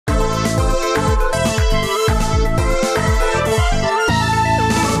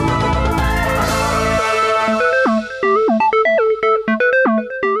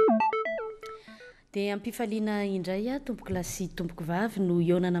Ampifaliana indray tompoky lasy tompoky vavy no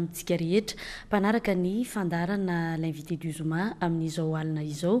ionana amintsika rehetra mpanaraka ny fandarana l'invité du Zoma amin'izao alina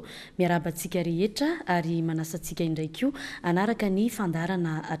izao miarabantsika rehetra ary manasantsika indray koa anaraka ny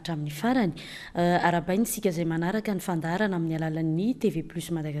fandarana hatramin'ny farany arabaintsika izay manaraka ny fandarana amin'ny alalan'ny TV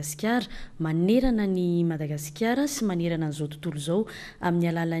Plus Madagasikara manerana ny Madagasikara sy manerana an'izao tontolo izao amin'ny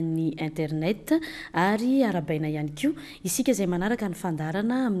alalan'ny internet ary arabaina ihany koa isika izay manaraka ny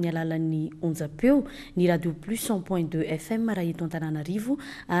fandarana amin'ny alalan'ny onjapeo ny Radio Plus 100.2 FM raha eto Antananarivo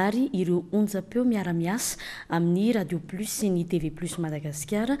ary ireo onjapeo miara-miasa amin'ny Radio Plus sy ny TV Plus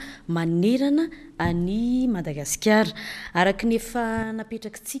Madagasikara manerana any Madagasikara araka ny efa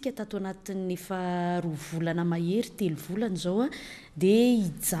napetrakintsika tato anatin'ny efa 2 volana mahery 3 volana zao dia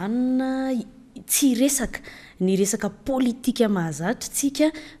hijanona tsy resaka ny resaka politika mahazatra tsika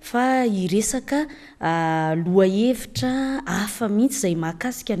fa iresaka lohahevitra hafa mihitsy izay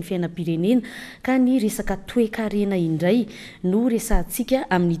mahakasika ny fiainam-pirenena ka ny resaka toe-karena indray no resantsika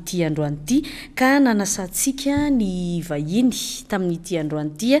amin'ity androany ity ka nanasantsika ny vahiny tamin'ity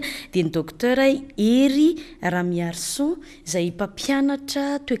androany ity dia ny docteur Hery Ramiarson izay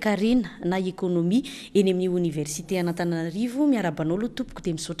mpampianatra toe-karena na ekonomia eny amin'ny université Antananarivo miarabanao tompoko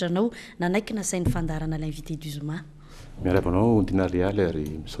dia misaotra anao nanaiky na sain'ny fandarana l'invité du Zoma. Miarabanao dinarialy ary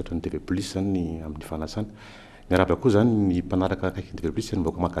misaotra ny TV Plus zany amin'ny fanasana. Miaraba koa zany ny mpanaraka akaiky TV Plus ny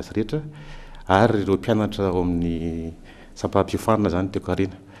mboko makasy rehetra ary ireo mpianatra ao amin'ny sampam-piofanana zany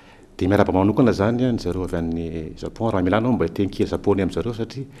toe-karena. Dia miaraba manokana zany ny zareo avy amin'ny Japon raha milanao mba tenkely japonais amin'ny zareo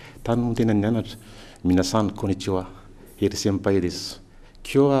satria tany no tena nianatra. Minasan konnichiwa. Hery senpai desu.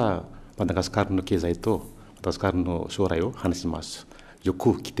 Kyo wa Madagasikara no kezaito. Madagasikara no shorai o hanashimasu.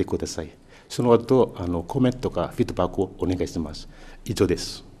 Yoku kite kudasai. Sono ato comment toka feedback o onegaishimasu. Ijo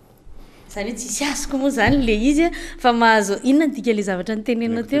desu. Zany tsisy asiko moa zany le izy fa mahazo inona ndika le zavatra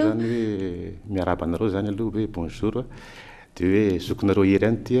nitenenao teo zany hoe miaraba anareo zany aloha hoe bonjour dia hoe zokinareo hery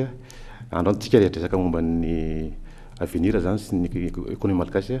any ty andro antsika rehetra resaka momba ny avenir zany sy ny économie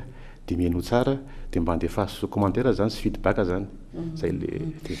malagasy dia mihaino tsara dia mba andefaso commentaire zany sy feedback zany zay le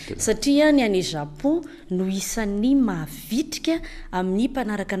satria ny any Japon no isan'ny mahavitrika amin'ny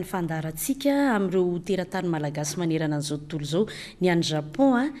mpanaraka ny fandarantsika amin'ireo teratany malagasy manerana an'izao tontolo izao ny any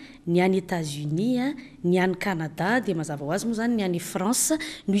Japon ny any États-Unis ny any Canada dia mazava ho azy moa zany ny any France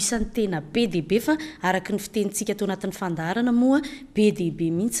no isan'ny tena be dia be fa araka ny fitenitsika tao anatin'ny fandarana moa be dia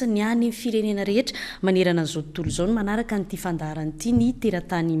be mihitsy ny any firenena rehetra manerana an'izao tontolo izao no manaraka nyity fandarana ity ny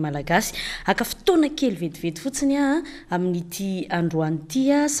teratany malagasy aka fotoana kely vetivety fotsiny amin'ity androany ity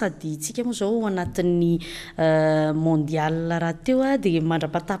sady tsika moa zao anatin'ny mondial raha teo dia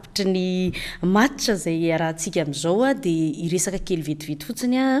mandrapatapitry ny match izay arahantsika amin'izao dia iresaka kely vetivety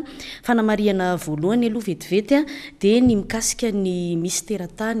fotsiny fanamariana voalohany aloha vetivety dia ny mikasika ny misy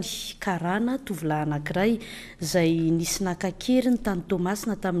teratany karana tovolahy anankiray izay nisy nakakery ny tany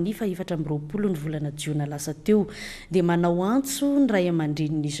Tomasina tamin'ny 4 ny volana jiona lasa teo dia manao antso ny ray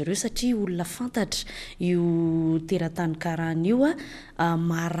aman-drenin'izy ireo satria olona fantatra io teratany karana io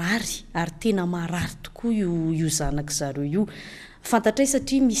marary ary tena marary tokoa io zanaka zareo io fantatray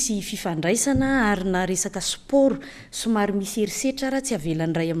satria misy fifandraisana ary na resaka sport somary misy herisetra raha tsy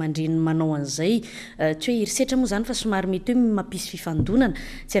avelan'ny ray aman-dreny manao an'izay tsy hoe herisetra moa zany fa somary mety hoe mampisy fifandonana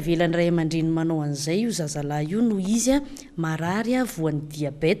tsy avelan'ny ray aman-dreny manao an'izay io zazalahy io no izy marary voan'ny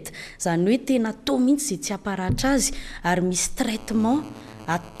diabeta zany hoe tena tao mihitsy izay tsy aparatra azy ary misy traitement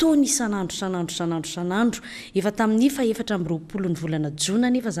ataony isan'andro efa tamin'ny 4 ny volana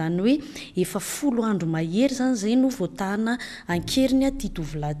jiona nefa zany hoe efa 10 andro mahery zany zay no voatana ankeriny ty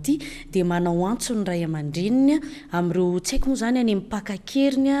tovolahy ty dia manao antso ny ray aman-dreniny amin'ireo tsy haiko moa zany any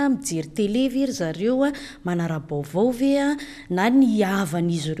mipakakeriny mijery télé very zareo manara-baovao ve na ny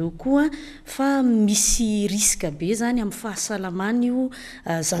havan'izy ireo koa fa misy risque be zany amin'ny fahasalamany io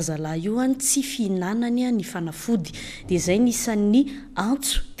zazalahy io tsy fihinanany ny fanafody dia zay nisan'ny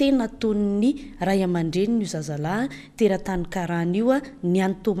antso tena ataon'ny ray aman-dreniny io zazalahy teratany karana io ny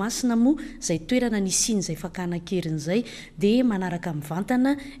any Tomasina moa zay toerana nisiny izay fakanakeriny zay dia manaraka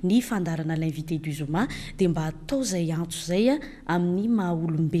mivantana ny fandarana l'invité du Zoma dia mba atao zay antso zay amin'ny maha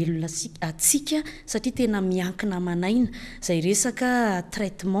olombelona atsika satria tena miankina manaina zay resaka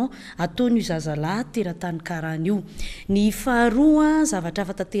traitement ataon'io zazalahy teratany karana io ny faharoa zavatra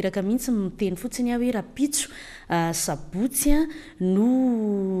afa tanteraka mihitsy miteny fotsiny hoe rapitso sabotsy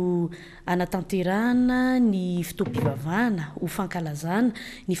no anatanterahana ny fotoam-pivavahana ho fankalazana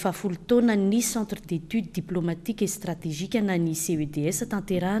ny 10 taona ny centre d'études diplomatiques et stratégiques na ny CEDS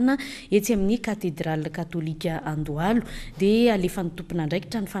tanterahana etsy amin'ny cathédrale katolika Andohalo dia alefa ny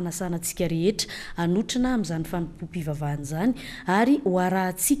tompon'andraikitra ny fanasanantsika rehetra anotrana amin'izany fanompoam-pivavahana izany ary ho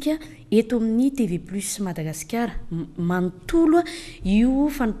arahantsika eto amin'ny TV Plus Madagasikara manontolo io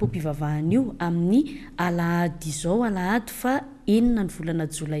fanompom-pivavahana io amin'ny alahady izao alahady fa 9 ny volana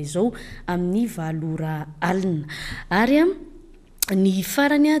Jolay izao amin'ny 7 alina ary ny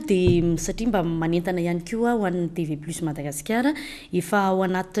farany dia satria mba manentana ihany koa ho an'ny TV Plus Madagasikara efa ao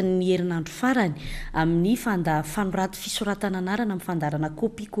anatin'ny herinandro farany amin'ny fanorato fisoratana anarana amin'ny fandarana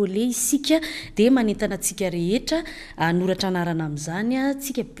copie-coller isika dia manentana antsika rehetra anoratra anarana amin'izany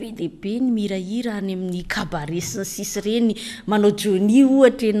tsika be dia be ny mirahira any amin'ny cabaret sy ny sisy reny manao Johnny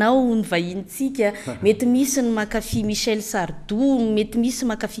ohatra ianao ny vahintsika mety misy ny makafy Michel Sardou mety misy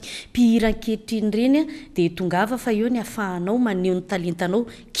makafy mpihira ankehitriny reny dia tongava fa eo ny afahanao maneho talentanao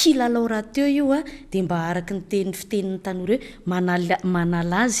kilalao raha teo io dia mba araka ny fitenin'ny tanora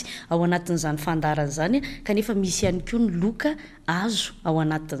manala azy ao anatin'izany fandarana izany kanefa misy ihany koa ny loka azo ao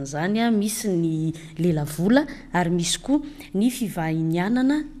anatin'izany misy ny lelavola ary misy koa ny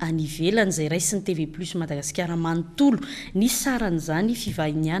fivahinianana any ivelany izay raisin'ny TV Plus Madagasikara manontolo ny saran'izany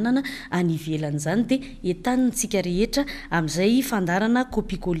fivahinianana any ivelany izany dia entanintsika rehetra amin'izay fandarana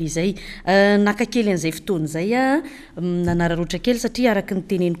copie-coller izay nakakely an'izay fotoana izay nanararoatra kely satria araka ny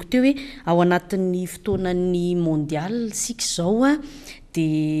teneniko teo hoe ao anatin'ny fotoanan'ny mondial sika izao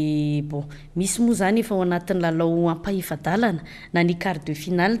dia bon misy moa zany efa ao anatin'ny lalao ampahifadalana na ny quart de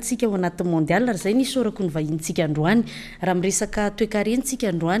finale tsika ao anatin'ny mondial ary zay nisorako ny vahintsika androany raha miresaka toe-karentsika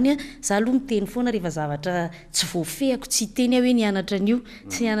androany za aloha miteny foana rehefa zavatra tsy voafehako tsy teny hoe nianatra an'io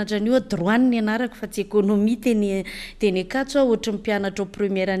tsy nianatra an'io droany ny anarako fa tsy économie teny akatso ohatra mpianatra au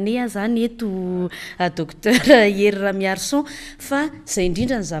première année zany eto docteur Hery Ramiarson fa zay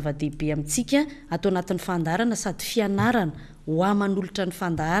indrindra ny zava-dehibe amintsika atao anatin'ny fandarana sady fianarana ho amanolotra ny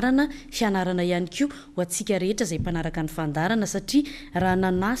fandaharana fianarana ihany koa ho antsika rehetra izay mpanaraka ny fandaharana satria raha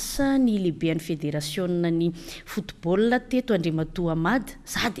nanasa ny lehibe an'ny fédérationna ny football teto Andriamatoa Amady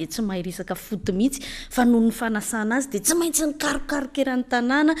za dia tsy mahay resaka foot mihitsy fa noho ny fanasana azy dia tsy maintsy ny karokaroka eran'ny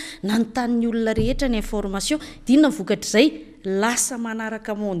tanàna na ny tanin'ny olona rehetra ny information dia inona vokatra izay lasa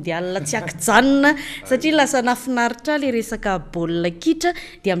manaraka mondial tsy akijanona satria lasa nafinaritra le resaka baolina kitra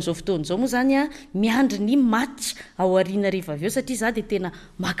dia amin'izao fotoana izao moa zany miandry ny match ao ariana rehefa avy eo satria za dia tena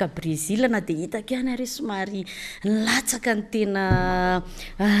maka Brésil na dia hitako ihany ary somary latsaka ny tena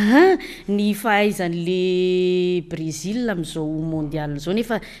ny fahaizan'le Brésil amin'izao mondial izao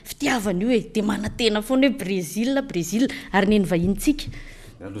nefa fitiavany io dia manantena foana hoe Brésil ary neny vahintsika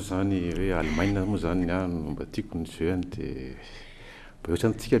aloha zany hoe Allemagne moa zany mba tiako ny jeu dia mba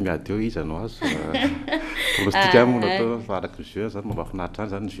ohatrany tsika miady eo izy anao azy pronostika moa natao fa araka jeu zany mba mahafinaritra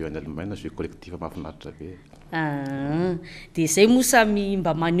any zany jeu any Allemagne jeu collectif mahafinaritra be dia izay moa samy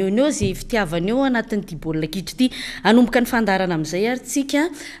mba maneoneo zay fitiavany eo anatin'ity baolina kitra ity anomboka ny fandarana amin'izay ary tsika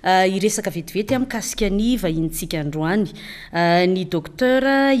iresaka vetivety mikasika ny vahintsika androany ny docteur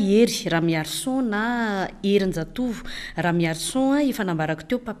Hery Ramiarson na Herin-Jatovo Ramiarson efa nambarako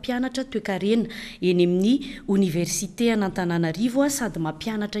teo mpampianatra toe-karena eny amin'ny université an'Antananarivo sady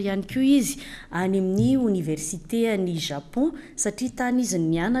mampianatra ihany koa izy any amin'ny université any Japon satria tany izy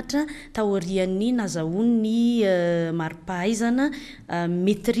nianatra taorian'ny nazahoany mari-pahaizana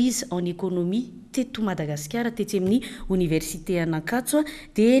maîtrise en économie teto Madagasikara tetsy amin'ny université an'Ankatso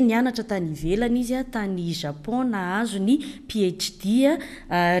dia nianatra tany ivelany izy tany Japon nahazo ny PhD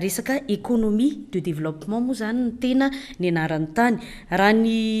resaka économie de développement moa zany ny tena ny anarany tany raha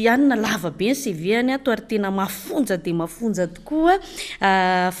ny anina lava be ny CV-any ato ary tena mafonja dia mafonja tokoa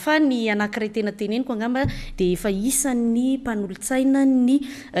fa ny anankiray tena teneniko angamba dia efa isan'ny mpanolotsaina ny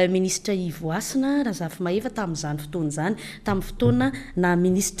ministra Ivoasina Razafy Maheva tamin'izany fotoana izany tamin'ny fotoana na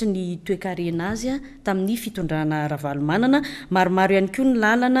ministra ny toe-karena azy tamin'ny fitondrana Ravalomanana maromaro ihany koa ny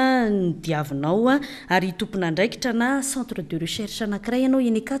lalana ny diavinao ary tompona andraikitra na centre de recherche anankiray ianao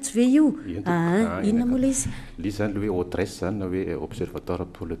eny Akatso ve io inona moa ilay izy zany le hoe OTRES zany na hoe observatoire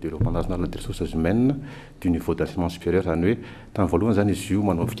pour le développement national des ressources humaines du niveau d'enseignement supérieur zany hoe tamin'ny voalohany zany izy io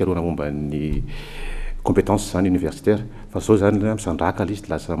manao fikarohana momba ny compétence zany universitaire fa zao zany misandraka izy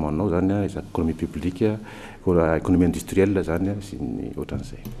lasa manao zany économie publique économie industrielle zany sy ny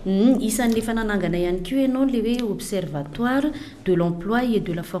ohatran'izay isan'ny efa nanangana ihany koa ianao le hoe observatoire de l'emploi et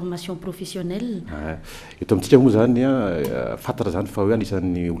de la formation professionnelle eto amintsika moa zany fantatra zany fa hoe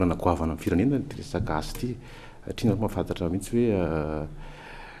anisan'ny olana koavana amin'ny firenena ty resaka asy ty satria mahafantatra mihitsy hoe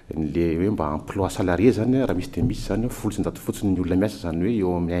le hoe mba emploi salarié zany raha misy dia misy zany folo sy ndato fotsiny ny olona miasa zany hoe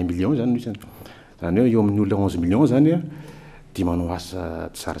eo amin'ny 1 million zany misy zany hoe eo amin'ny olona 11 million zany dia manao asa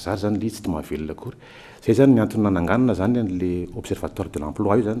tsarazary zany le tsy dia mahavelona akory zay zany ny antony nananganana zany le observatoire de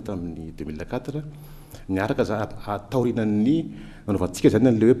l'emploi io zany tamin'ny 2004 niaraka taorinan'ny nanaovantsika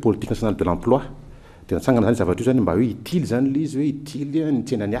zany le hoe politique nationale de l'emploi dia natsangana zany zavatra io zany mba hoe itily zany le izy hoe itily ny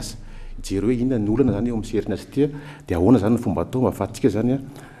tsena ny asa jery hoe inona ny olana zany eo amin'ny serina azy ity dia ahoana zany ny fomba atao mahafahantsika zany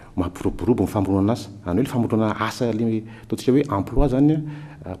mampiroborobo ny famoronana asa any hoe le famoronana asa le ataontsika hoe emploi zany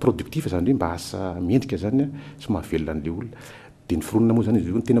productif zany hoe mba asa mendrika zany sy mahavelona an'le olona dia ny fironina moa zany izy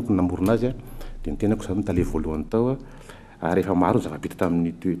io ny tenako namorona azy dia ny tenako zany tale voalohany tao ary efa maro ny zava-bita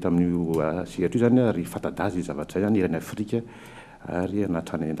tamin'io sehatra io zany ary fantadazy io zavatra zay zany irany Afrika ary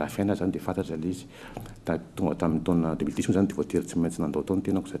anatrany andafiaina zany dia fantatra le izy tonga tamin'ny taona 2010 moa zany dia voatery tsy maintsy nandao tao ny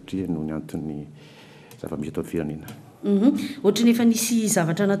tenako satria noho ny antony zava-misy atao amin'ny firenena. Ohatra nefa nisy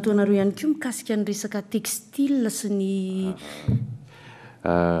zavatra nataonareo ihany koa mikasika ny resaka textile sy ny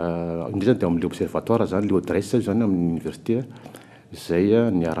indray zany dia amin'ile observatoire zany le adresse io zany amin'ny université zay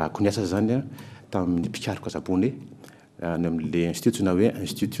niarahako ny asa zany tamin'ny mpikaroka japonais any amin'le institut na hoe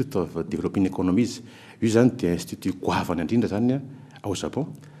Institute of Developing Economies. Io zany dia institut goavana indrindra zany ao Japon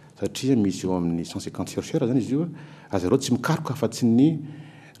satria misy eo amin'ny 150 chercheurs zany izy io azy ireo tsy mikaroka fa tsy ny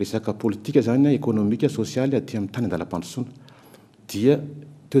resaka politika zany économique sociale aty amin'ny tany andalam-pandrosoana dia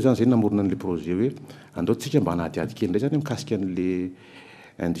teo zany zay namorona an'le projet hoe andaotsika mba hanadiady kely indray zany mikasika an'le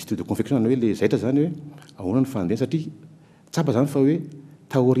industrie de confection na hoe le zaitra zany hoe ahoana ny fandehana satria tsapa zany fa hoe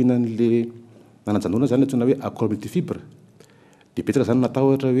tahorinan'le nanajanona zany antsoina hoe accord multifibre dia betsaka zany natao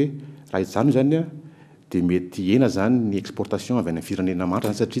ohatra hoe raha izany zany dia mety ena zany ny exportation avy any amin'ny firenena maro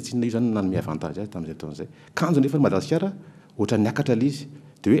zany satria tsy inona io zany nanome avantage azy tamin'izay taon'izay kanjo nefa ny Madagasikara ohatra niakatra le izy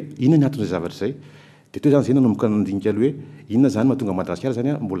dia hoe inona ny anton'izay zavatra zay dia teo zany zay nanomboka nandinika aloha hoe inona zany mahatonga Madagasikara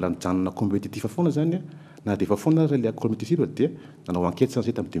zany mbola nijanona compétitif foana zany na dia efa foana le accord multifibre dia nanao enquête zany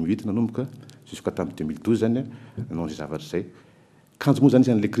zay tamin'ny 2008 nanomboka jusqu'à tamin'ny 2012 zany nanao an'izay zavatra zay kanjo moa zany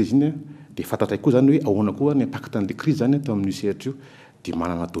izan'le crise iny dia fantatray koa zany hoe ahoana koa ny impact an'le crise zany atao amin'ny sehatra io dia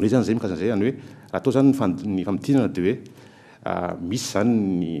manana donné zany zay mikasina zay any hoe raha atao zany ny famidinana dia hoe misy zany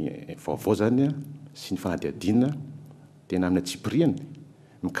ny vaovao zany sy ny fanadihadiana tena amin'ny atsipiriany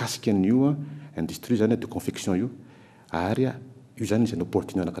mikasika an'io industrie zany de confection io ary io zany isan'ny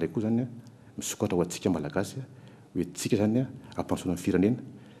opportunité anankiray koa zany misokatra ho antsika malagasy hoe tsika zany ampandrosoana ny firenena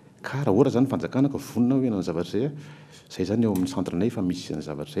ka raha ohatra zany fanjakana ka vonona hoe nanao zavatra zay zany eo amin'ny centre nay fa misy zany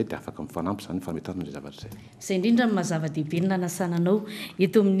zavatra zay dia afaka mifanampy zany fametarana ny zavatra zay. Izay indrindra ny mazava-dehibe ny nanasananao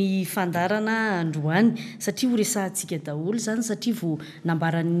eto amin'ny fandarana androany satria ho resahantsika daholo zany satria vao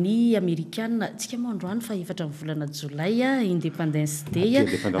nambaran'ny Amerikana tsika moa androany fa efatra ny volana Jolay Independence Day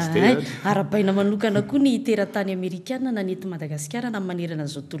arabaina manokana koa ny teratany Amerikana nanety Madagasikara na manerana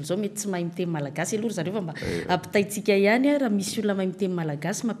zao tontolo zao mety tsy mahay miteny malagasy aloha zareo fa mba ampitaitsika ihany raha misy olona mahay miteny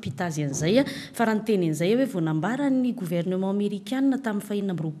malagasy mampita azy an'izay fa raha ny teny an'izay hoe vao nambarany gouvernement américain tamin'ny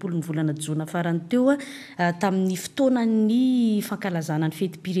fahinina amby roapolo ny volana Jona farany teo tamin'ny fotoanan'ny fankalazana ny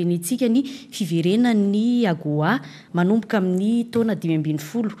fetim-pirenentsika ny fiverenan'ny AGOA manomboka amin'ny taona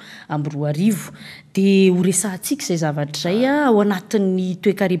 2010 amby 2010 dia ho resahantsika izay zavatra izay ao anatin'ny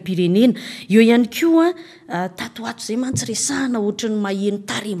toe-karem-pirenena eo ihany koa tato ato izay mantsy resahana ohatra ny maheno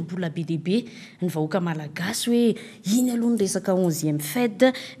tarem-bola be dia be ny vahoaka malagasy hoe iny aloha ny resaka 11e Fed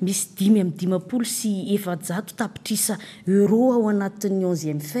misy 5.50 sy 700 tapitrisa euro ao anatin'ny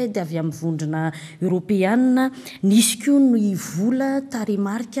 11e Fed avy amin'ny vondrona européenne nisy koa ny vola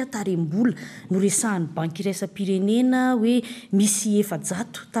taremarika tarem-bola no resahan'ny banky iraisam-pirenena hoe misy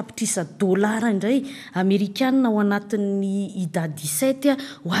 700 tapitrisa dolara indray Amerikana ao anatin'ny IDA 17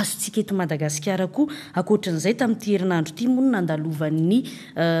 ho azontsika eto Madagasikara koa akoatran'izay tamin'ity herinandro ity moa nandalovan'ny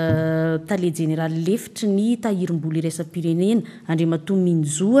tale général lefitry ny tahirim-bola iraisam-pirenena Andriamatoa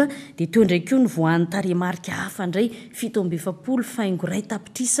Minzoa dia teo indray koa ny voan'ny taremarika hafa indray 7.70 faingo iray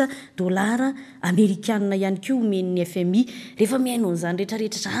tapitrisa dolara Amerikana ihany koa omen'ny FMI rehefa miaino an'izany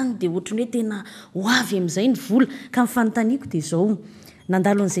rehetrarehetra zany dia ohatrany hoe tena ho avy amin'izay ny vola ka ny fanontaniako dia izao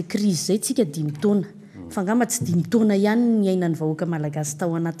nandalo an'izay crise zay tsika 5 taona fa angamba tsy 5 taona ihany ny ainan'ny vahoaka malagasy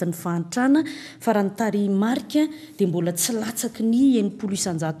tao anatin'ny fahantrana fa raha ny taremarika dia mbola tsy latsaky ny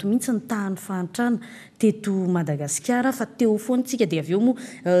 900 mihitsy ny tahan'ny fahantrana teto Madagasikara fa teo foana tsika dia avy eo moa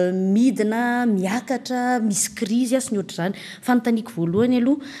midina miakatra misy crise sy ny ohatra izany fanontaniako voalohany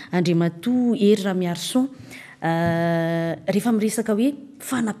aloha Andriamatoa Hery Ramiarson rehefa miresaka hoe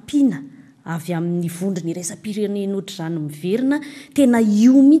fanampiana avy amin'ny vondrona iraisam-pirenena ohatra izany miverina tena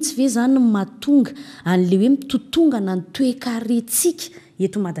io mihitsy ve zany mahatonga an'le hoe mitotongana ny toe-karentsika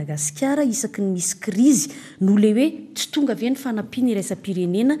eto Madagasikara isaky ny misy crise no le hoe tsy tonga ve ny fanampiana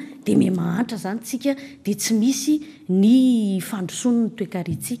iraisam-pirenena dia miha-mahantra zany tsika dia tsy misy ny fandrosoana ny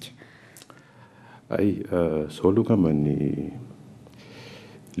toe-karentsika. Zao aloha kamba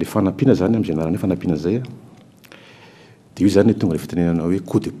le fanampiana zany amin'izay anarana hoe fanampiana zay dia io zany tonga le fitenenana hoe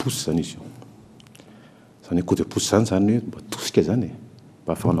coup de pouce zany izy io zany coup de pouce zany hoe mba tosika zany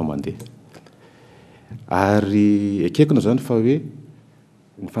mba ahafahanao mandeha ary ekekona zany fa hoe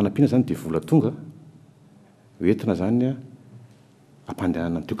ny fanampiana zany dia vola tonga hoentina zany a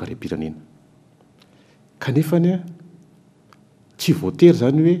ampandehanana ny toekaram-pirenena kanefany a tsy voatery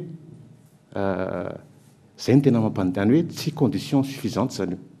zany hoe zay ny tena mampandany hoe tsy condition suffisante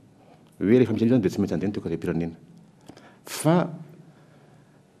zany io hoe rehefa misy zany dia tsy maintsy andeha ny toekaram-pirenena fa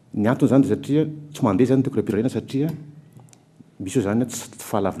ny antony zany satria tsy mandeha zany ny toekaram-pirenena satria misy eo zany tsy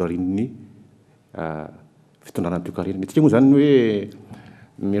fahalavolarian'ny fitondrana ny toekarenena tika moa zany hoe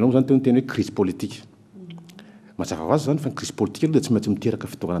menao zany teny hoe crise politique mazava ho azy zany fa ny crise politique aloha dia tsy maintsy miteraka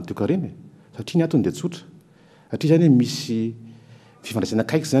fitongana ny toekarena satria ny antony dia tsotra satria zany misy fifandraisana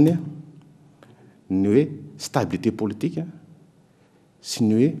akaiky zany a ny hoe stabilité politique sy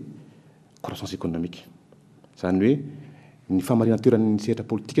ny hoe croissance économique zany hoe ny famarina toeran'ny sehatra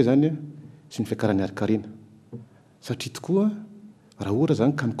politika zany a sy ny fiakarany ari-karena satria tokoa raha ohatra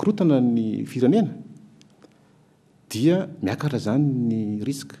zany ka mikorotana ny firenena dia miakatra zany ny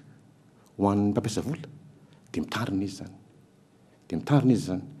risque ho an'ny mpampiasa vola dia mitandrina izy zany dia mitandrina izy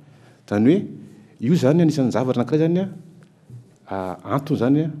zany zany hoe io zany anisan'ny zavatra anankiray zany a antony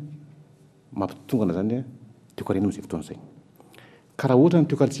zany a mampitongana zany a toekarena amin'izay fotoana izay ka raha ohatra ny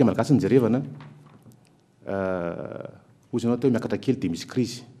toekarantsika malagasy ny jerevana ozy anao atao hoe miakatra kely dia misy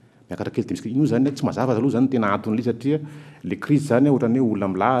crise miakatra kely dia misy crise ino zany tsy mazava aloha zany tena antony le satria le crise zany ohatrany hoe olona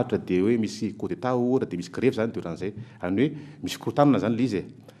milahatra dia hoe misy coup d'état ohatra dia misy grève zany dia ohatran'izay any hoe misy korotanana zany le izy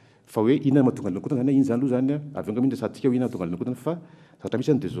fa hoe inona mahatonga ny lokotana zany iny zany aloha zany avy anga mindra satsika hoe inona mahatonga ny lokotana fa zavatra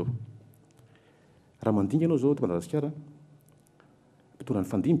misy zany dia zao raha mandinga ianao zao to Madagasikara mpitondra ny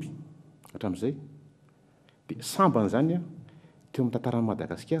fandimby hatramin'izay dia sambany zany a teo amin'ny tantaran'i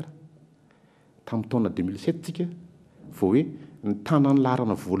Madagasikara tamin'ny taona 2007 tsika vao hoe ny tanany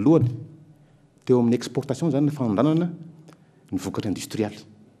laharana voalohany teo amin'ny exportation zany ny fanondanana ny vokatra industrialy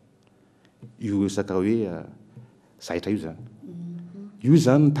io resaka hoe zaitra io zany io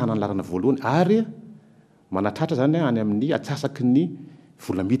zany ny tanany laharana voalohany ary manatratra zany any amin'ny atsasaky ny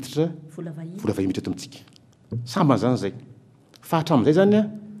vola miditra vola vahiny miditra eto amintsika sambany zany zay fa hatramin'izay zany a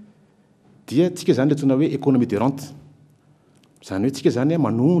dia tsika zany le antsoina hoe économie de rente zany hoe tsika zany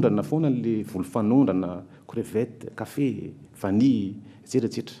manondrana foana le voly fanondrana crevette café vanille etcetera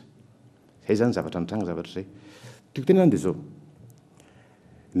etcetera zay zany zavatra nitranga zavatra zay tiako tena zany dia zao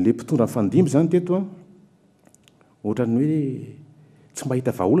le mpitondra ny fandimby zany teto a ohatrany hoe tsy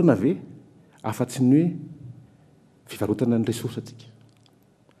mahita vahaolana ve afa-tsy ny hoe fivarotana ny ressource atsika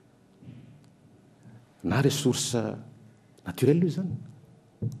na ressource naturelle io zany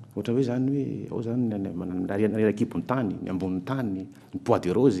ohatra hoe zany hoe ao zany narerakibony tany ny ambonin'ny tany ny bois de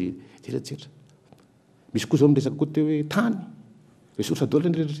rose etcetera etcetera misy koa zao miresaka koa teo hoe tany ressource adolo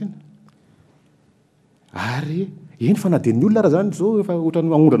reny rehetra reny ary eny fa na dia ny olona raha zany zao efa ohatrany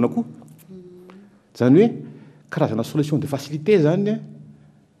maondrana koa zany hoe karazana solution de facilité zany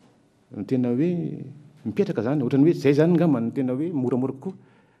ny tena hoe mipetraka zany ohatrany hoe zay zany ngamba ny tena hoe moramora kokoa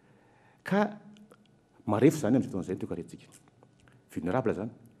ka marefo zany amin'izay fotoana izay ny toekarentsika vulnérable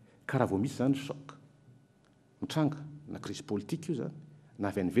zany ka raha vao misy zany choc mitranga na crise politique io zany na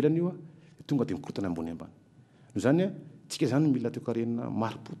avy any ivelany io a tonga dia mikorotana ambony ambany no zany a tsika zany mila toekarenina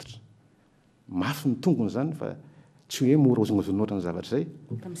mari-potitra mafy ny tongony zany fa tsy hoe mora ozonozony ohatrany zavatra zay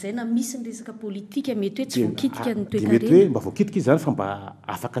amin'izay na misy ny resaka politika mety hoe tsy voakitika ny toekarena mety hoe mba voakitika izy zany fa mba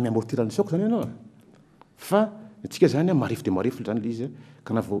afaka miamortirany choc zany ianao fa tsika zany marefo dia marefo zany le izy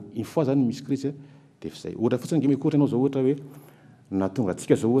ka na vao une fois zany misy crise dia f'izay ohatra fotsiny ngemeko ohatra ianao zao ohatra hoe natonga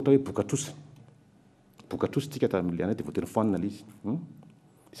atsika zao ohatra hoe bokatrosa tsika tamin'ile anay dia voatery foanina le izy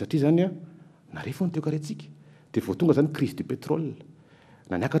satria zany a narefo ny toekarentsika dia vao tonga zany crise du pétrole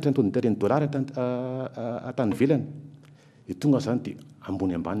na niakatra ny tondrareny dollary atany velany dia tonga zany dia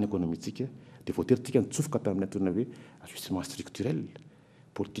ambony ambany ny économie-tsika dia voatery tsika nitsofoka tamin'ny antony hoe ajustement structurel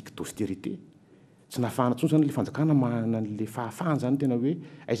politique d'austérité tsy nahafahana tsony zany le fanjakana manana le fahafahana zany tena hoe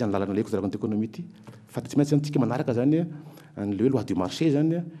aiza ny lalana le kozarakany économie ity fa tsy maintsy zany tsika manaraka zany an'le hoe loi du marché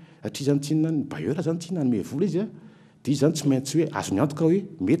zany satria zany tsinona ny bailleur zany tsinona ny vola izy dia izy zany tsy maintsy hoe azo miantoka hoe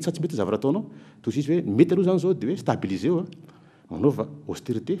mety sa tsy mety zavatra ataonao toy izy hoe mety aloha zany zao dia hoe stabiliser eo manaova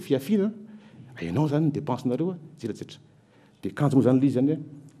austérité fiafiana hainao zany ny dépensenareo etcetera etcetera dia kanjo moa zany le izy zany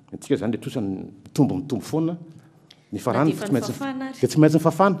tsika zany le trosa mitombo foana ny farany dia tsy maintsy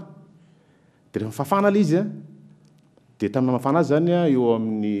mifafana dia rehefa mifafana le izy dia tamin'ny mafana azy zany eo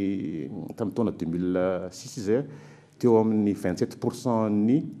amin'ny tamin'ny taona 2006 izy teo amin'ny 27%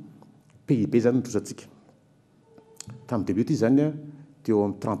 ny PIB zany nitrosatsika tamin'ny début izy zany teo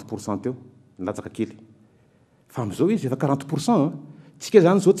amin'ny 30% teo nilatsaka kely fa amin'izao izy efa 40% tsika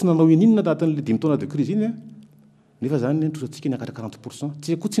zany zao tsy nanao ininona anatin'le 5 taona de crise iny nefa zany nitrosatsika niakatra 40%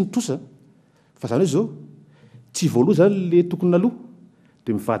 tsika koa tsy nitrosa fa zany hoe zao tsy voaloha zany le tokony naloha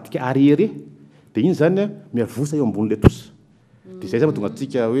dia mivadika arriéré dia iny zany a miavosa eo ambon'ilay tosa dia zay zany mahatonga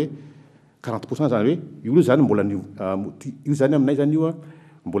antsika hoe 40% zany hoe io zany mbola io zany aminay zany io a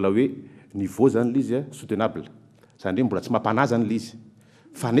mbola hoe niveau zany lay izy a soutenable zany hoe mbola tsy mampanahy zany lay izy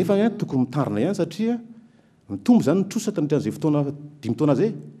fa nefa a tokony mitandrina ihany satria mitombo zany trosa tanitran'izay fotoana 5 taona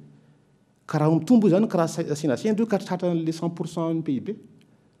zay ka raha mitombo zany ka raha asiana sendra io ka tratra n'le 100% ny PIB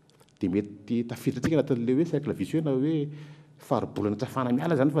dia mety tafiditra antsika anatin'le hoe cercle vicieux na hoe faribolana trafana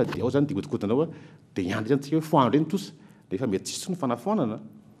miala zany fa dia ao zany dia godikodanao a dia hiandry zany antsika hoe foandro eny tosa dia efa mety tsisy ny fanafoanana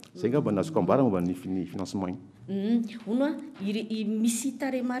zay ngamba nazoko ambara momba ny financement iny ono a misy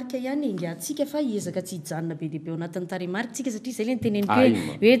taremarika ihany ingatsika fa hiezaka tsy hijanona be deabe ao anatin'ny taremarika tsika satria zay le nyteneniko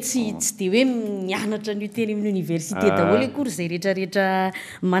hoe tsy dia hoe mianatra ny teny amin'ny université daholo akory zay rehetrarehetra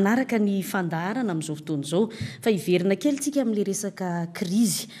manaraka ny fandaharana amin'izao fotoana izao fa hiverina kely tsika amin'le resaka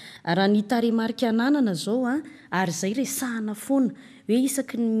krizy raha ny taremarika ananana zao a ary zay resahana foana hoe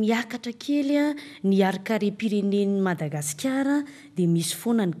isaky ny miakatra kely a ny arikare-pirenen'ny Madagasikara dia misy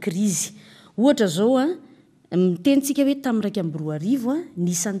foana ny krizy ohatra zao a mitentsika hoe tamin'ny 2021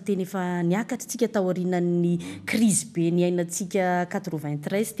 nisan'ny teny efa niakatra tsika tao aorianan'ny krizy be ny ainantsika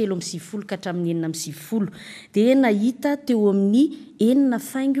 93 telo amby 90 ka hatramin'ny 4 dia nahita teo amin'ny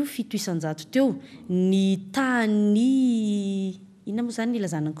 4.7 teo ny tany inona moa zany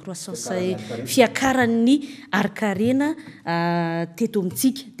ilazana ny croissance fiakaran'ny arikarena teto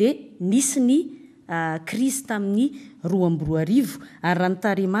amintsika dia nisy ny krizy tamin'ny 2022 ary raha ny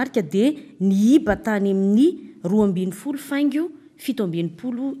taremarika dia ny iba tany amin'ny 2.7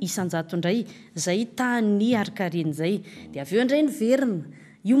 isanjato indray zay tany arikarena zay dia avy eo indray ny verina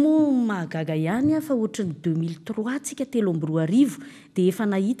io moa mahagaga ihany fa ohatran'ny 2003 tsika 2022 dia efa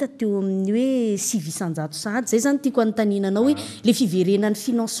nahita teo amin'ny hoe 900 sahady zay zany tiako anontaniananao hoe le fiverenan'ny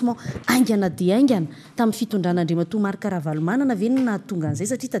financement aingana dia aingana tamin'ny fitondran'Andriamatoa Marc Ravalomanana ve no nahatonga an'izay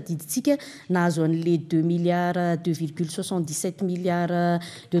satria tadiditsika nahazo an'le 2,77 milliards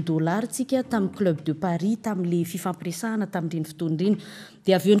de dollars tsika tamin'ny Club de Paris tamin'le fifampiresahana tamin'ireny fotoana ireny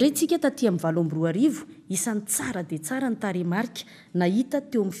dia avy eo indray tsika taty amin'ny 2022 isan'ny tsara dia tsara ny taremarika nahita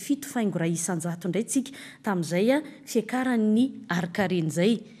teo amin'ny 7.1 isanjato indray tsika tamin'izay a fiakaran'ny arikarena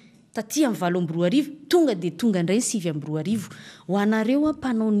zay taty amin'ny 2022 tonga dia tonga indray ny 7.2 ho anareo a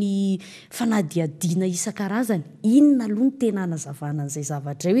mpanao ny fanadihadiana isan-karazany inona aloha ny tena hanazavana an'izay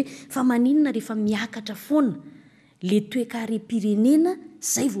zavatra hoe fa maninona rehefa miakatra foana le toe-karem-pirenena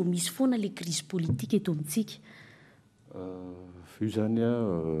zay vao misy foana le krizy politika eto amintsika io zany a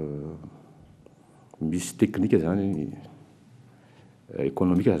misy teknika zany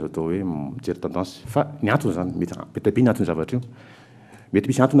économique azo atao hoe mijery tendance fa ny antony zany mety be ny antony zavatra io mety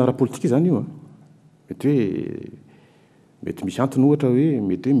misy antony ara-politika zany io mety hoe mety misy antony ohatra hoe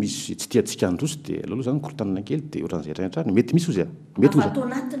mety hoe misy tsy tiantsika androso dia aloha zany korotanana kely dia ohatran'izay rehetra mety misy ozy mety ozy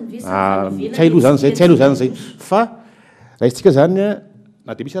tsy aloha zany zay tsy aloha zany zay fa raha isitsika zany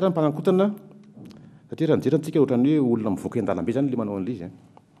na dia misy ara mpanakotana satria raha nijery antsika ohatran'ny hoe olona mivoaka an-dalambe zany le manao an'ilay izy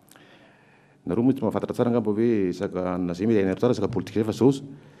nareo moa tsy mahafantatra tsara ngamba hoe saka na zay mety hainareo tsara saka politika zay fa zao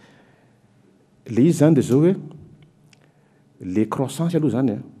le izy zany dia zao hoe le croissance aloha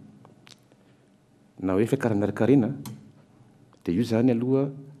zany na hoe fiakaran'ny arikarena dia io zany aloha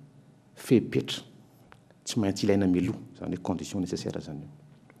fepetra tsy maintsy ilaina miloha zany hoe condition nécessaire zany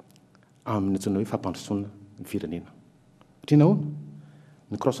amin'ny antsoina hoe fampandrosoana ny firenena satria nahoana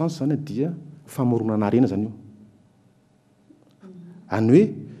ny croissance zany dia famoronana arena zany io any hoe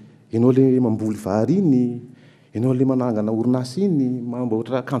ianao le mamboly vary iny ianao le manangana orinasa iny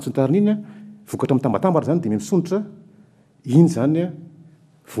mamboatra akanjo ny tariny iny vokatra mitambatambatra zany dia misondratra iny zany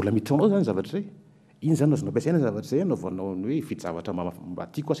vola miditranao zany zavatra zay iny zany azonao ampiasaina zavatra zay anaovanao ny hoe hividy zavatra mba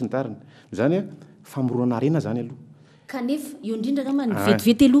tiako asy ny tariny zany famoronana arena zany aloha kanefa eo indrindra ngamba ny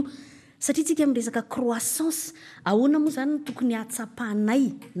vetivety aloha satria tsika miresaka croissance ahoana moa zany tokony hatsapahanay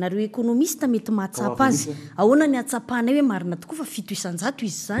nareo économiste mety mahatsapa azy ahoana ny hatsapahanay hoe marina tokoa fa 700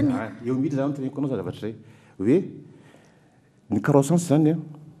 izy zany eo mihitsy zany teneniko anao zavatra zay hoe ny croissance zany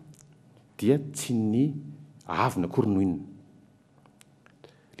dia tsy ny avina akory noho inona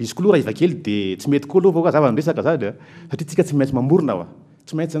izy koa aloha raha ivakely dia tsy mety koa aloha fa zava nyresaka zany satria tsika tsy maintsy mamorona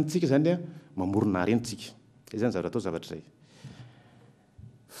tsy maintsy zany tsika zany mamorona arentsika zay zany zavatra atao zavatra zay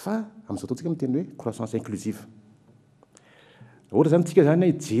fa amin'izao ataontsika miteny hoe croissance inclusive ohatra zany tsika zany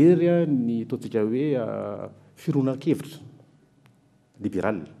hijery ny ataontsika hoe fironan-kevitra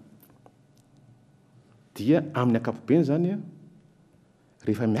libéral dia amin'ny ankapobeny zany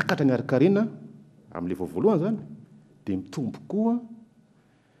rehefa miakatra ny arikarena amin'ilay voavoalohany zany dia mitombo koa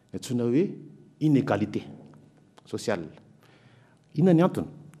ny antsoina hoe inégalité sociale inona ny antony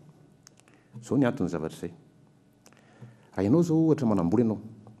zao ny antony zavatra zay Hainao zao ohatra manambola ianao,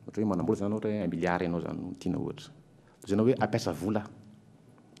 ohatra hoe manambola zany ohatra hoe 1 milliard ianao zany no tiana ohatra. Dia ianao hoe ampiasa vola.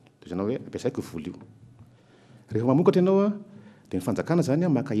 Dia ianao hoe ampiasaiko vola io. Rehefa mamokatra ianao dia ny fanjakana zany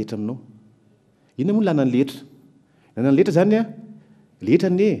maka hetra aminao. Inona moa lana ny letra? Lana ny letra zany letra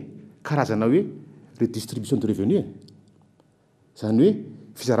ny karazana hoe redistribution de revenu. Zany hoe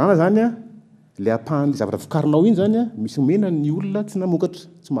fizarana zany le ampahan'le zavatra vokarinao iny zany misy omena ny olona tsy namokatra,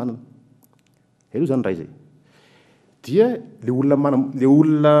 tsy manana. Io zany raha izay. Dia le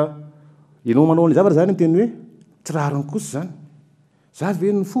olona ianao manao an'ilay zavatra zany teny hoe tsy rariny kosa zany. Za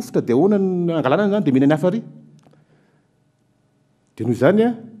ve ny fofotra dia ahoana ny angalana zany dia mena ny hafa ary. Dia noho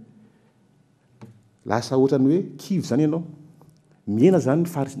izany lasa ohatrany hoe kivy zany ianao. Miena zany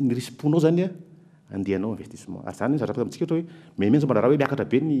ny risim-ponao zany andehanao investissement. Ary zany zavatra amintsika ohatra hoe memenso mba raha hoe miakatra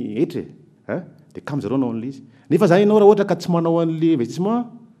be ny hetra dia kamo zareo anao an'ilay izy. Nefa zany ianao raha ohatra ka tsy manao an'ilay investissement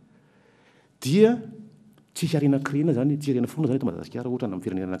dia tsisy arenan-kirena zany, tsy arena fonona zany eto Madagasikara ohatra amin'ny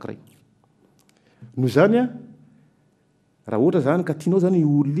firenena anankiray. Noho izany raha ohatra zany ka tianao zany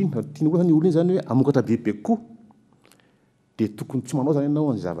tianao zany olona iny zany hoe amokatra bebe koa dia tokony tsy manao zany ianao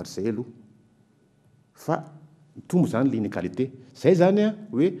an'izay zavatra izay aloha. Fa mitombo zany le inégalité. Zay zany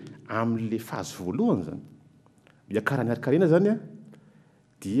hoe amin'le fazy voalohany zany. Miakara ny ari-karena zany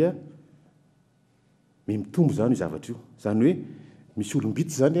dia mitombo zany io zavatra io. Zany hoe misy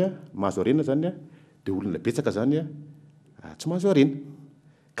olom-bitsy zany mahazo harena zany dia olona betsaka zany tsy mahazo harena.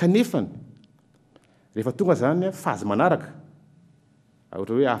 Kanefany rehefa tonga zany fazy manaraka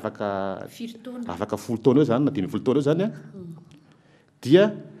ohatra hoe afaka 10 taona eo zany na 10 taona eo zany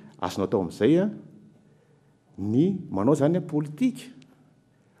dia azonao atao amin'izay ny manao zany politika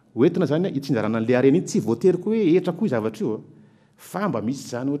hoentina zany hitsinjarana an'ilay harena iny. Tsy voatery koa hoe etra koa zavatra io fa mba misy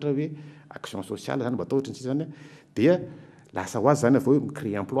zany ohatra hoe action sociale zany mba atao ohatra zany dia lasa ho azy zany avao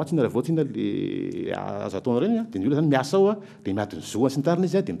micréer emploi tsinona raha vao tsinona le azo atao ireny dia ny olona zany miasa ao dia miady ny zoa sy ny tariny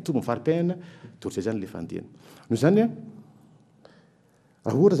izy dia mitombo ny fari-piainana dia ohatr'izay zany le fandehana. Noho izany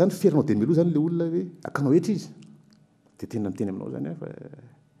raha ohatra zany ferinao dia miloha zany le olona hoe akanao etra izy dia tena miteny aminao zany fa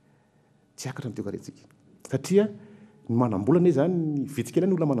tsy akatra ny teokarentsika. Satria ny manambola anie zany ny vitsy kely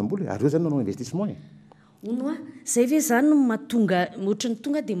ny olona manambola ary eo zany manao investissement. Ono zay ve zany mahatonga ohatrany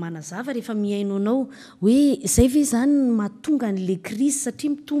tonga dia manazava rehefa miaino anao hoe zay ve zany mahatonga n'le crise satria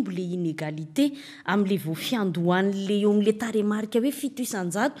mitombo le inégalité amin'le voafiandohan'le eo amin'le taremarika hoe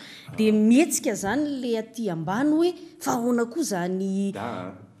 700 dia mihetsika zany le aty ambany hoe fa ahoana koa zany.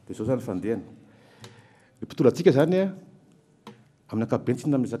 Dia zao zany fandehana. Ny mpitolatsika zany amin'ny ankapobeny tsy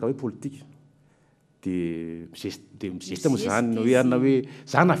namizaka hoe politika dia mizesta moa zany hoe anona hoe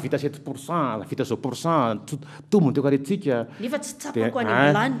za navita 7%, navita 100%, tombony teokarentsika. Nefa tsy tsapako any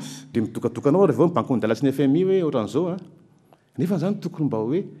ambany. Dia mitokatokanao rehefa banque mondiale sy ny FMI hoe ohatran'izao nefa zany tokony mba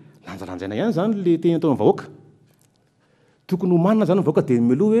hoe lanjalanjaina ihany zany le teny atao amin'ny vahoaka. Tokony homanina zany ny vahoaka dia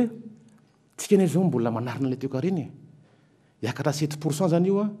miloha hoe tsika anie zao mbola manarina ilay teokareny. Hiakatra 7% zany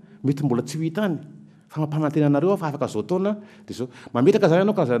io mety mbola tsy ho hitany. Fa mampanantena anareo fa afaka zao taona dia zao mametraka zany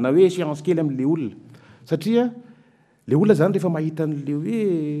ianao karazana hoe échéance kely amin'ilay olona. Satria le olona zany rehefa mahita an'ilay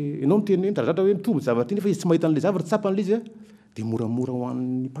hoe ianao miteny hoe tarazatra hoe mitombo zavatra iny nefa izy tsy mahita an'ilay zavatra tsapan'ilay izy dia moramora ho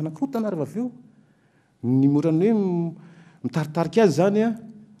an'ny mpanakorotana rehefa avy eo. Ny morany hoe mitaritarika azy zany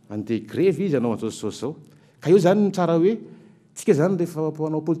andeha grève izy anao an'izao zao. Ka eo zany ny tsara hoe tsika zany rehefa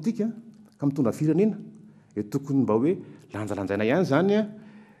hanao politika ka mitondra firenena dia tokony mba hoe lanjalanjaina ihany zany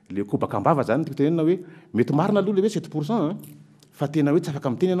le kobakambava zany tiako tenena hoe mety marina aloha le hoe 7% fa tena hoe tsy afaka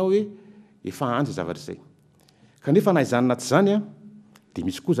miteny ianao hoe efa antsy zavatra izay. Kanefa na izany na tsy zany dia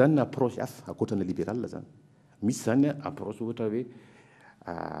misy koa zany approche hafa ankoatran'ny libéral zany. Misy zany approche ohatra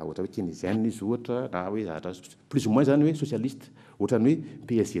hoe keynesienne izy ohatra na hoe zavatra plus ou moins zany hoe socialiste ohatrany hoe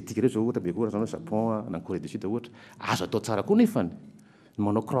pays asiatique reo zao ohatra be koa zany Japon na Corée du Sud ohatra azo atao tsara koa nefany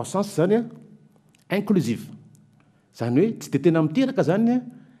manao croissance zany inclusive. Zany hoe tsy dia tena miteraka zany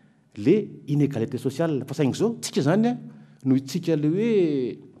le inégalité sociale fa saingy zao tsika zany noho itsika le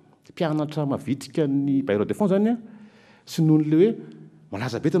hoe mpianatra mavitrika ny bailleur de fonds zany sy noho le hoe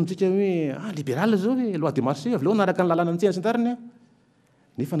malaza be tamitsika hoe libéral zao hoe loi de marché avy leo naraka ny lalàna ny tsena sy ny tariny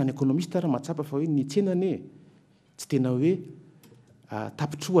nefa na ny économiste ary mahatsapa fa hoe ny tsenany tsy tena hoe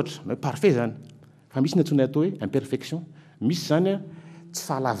tapitrohatra na hoe parfait zany fa misy ny antsoina atao hoe imperfection. Misy zany tsy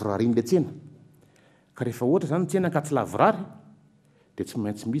fahalavorarian'ilay tsena ka rehefa ohatra zany tsena ka tsy lavorary dia tsy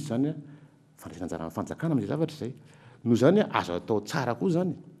maintsy misy zany fandraisana anjara fanjakana amin'izay zavatra izay. Noho zany azo atao tsara koa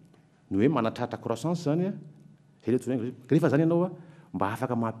zany ny hoe manatratra croissance zany rehefa zany ianao mba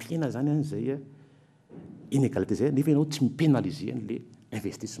afaka mampiena zany an'izay inégalité zay nefa ianao tsy mipénaliser an'ilay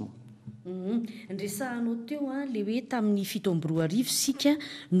investissement. Ndresahanao teo le hoe tamin'ny 7 amby 4 arivo sika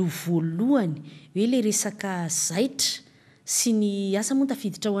no voalohany hoe le resaka zaitra sy ny asa moa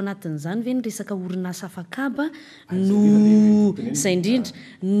tafiditra ao anatin'izany ve ny resaka orinasa afakaba no zay indrindra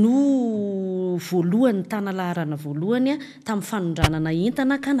no voalohany tana laharana voalohany a tamin'ny fanondranana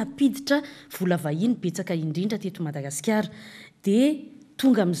entana ka napiditra vola vahiny betsaka indrindra teto Madagasikara dia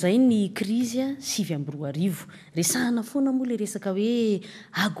tonga amin'izay ny krizy 2020 resahana foana moa le resaka hoe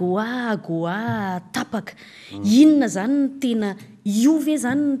agoa tapaka inona zany ny tena io ve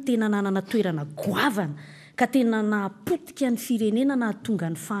zany ny tena nanana toerana goavana ka tena napotika ny firenena na tonga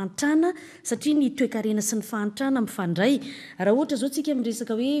ny fahantrana satria ny toe-karena sy ny fahantrana mifandray raha ohatra zao tsika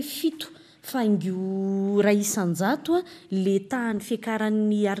miresaka hoe fito faingo ray isan-jato le tahan'ny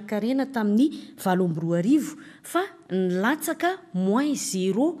fiakaran'ny arikarena tamin'ny 2020 fa nilatsaka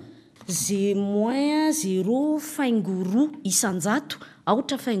 -0 faingo roa isan-jato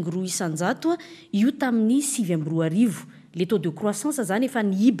aotra faingo roa isan-jato io tamin'ny 2020 le taux de croissance zany efa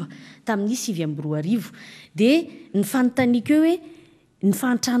niiba tamin'ny 2020 dia ny fanontaniako eo hoe ny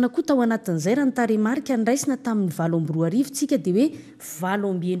fahantrana koa tao anatin'izay raha nitaremarika niraisina tamin'ny 2020 tsika dia hoe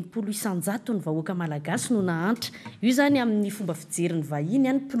 990 isan-jato ny vahoaka malagasy no nahantra io zany amin'ny fomba fijeriny vahiny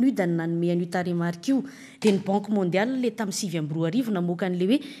any PNUD nanome an'io taremarika io dia ny banque mondiale le tamin'ny 2020 namoaka an'le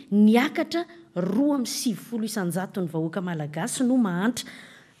hoe niakatra 2.70 isan-jato ny vahoaka malagasy no mahantra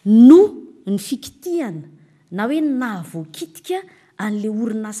no ny fikitiana na hoe nahavoakitika an'le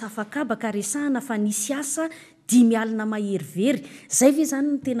orinasa afakaba ka resahana fa nisy asa 10 alina maherivery zay ve zany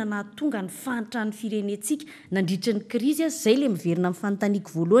ny tena nahatonga ny fahantrany firenetsika nandritra ny krizy zay le miverina amin'ny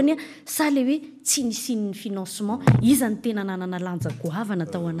fanontaniako voalohany sa le hoe tsy nisin'ny financement iza ny tena nanana lanja goavana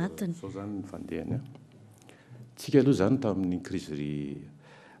tao anatiny sao zany ny fandehany tsika aloha zany tamin'ny krizy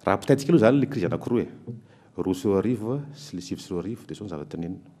raha pitaitsika aloha zany le krizy anankiroa roa sy roa arivo sy le sivy sy roa arivo dia sao ny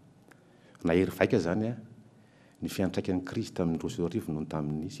zava-tenenina na hery vaika zany ny fiantraikan'ny krizy tamin'ny roa sy roa arivo noho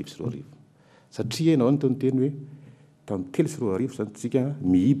tamin'ny sivy sy roa arivo satria ianao ny teny hoe tamin'ny telo sy roa arivo zany tsika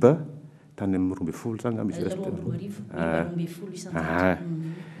miiba tany amin'ny 12 zany misy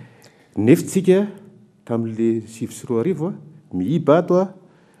nefa tsika tamin'le sivy sy roa arivo miiba ato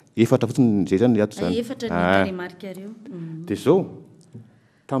efatra fotsiny zay zany ato zany dia zao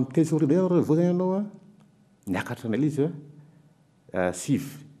tamin'ny telo sy roa arivo vao zany ianao niakatra an'ilay izy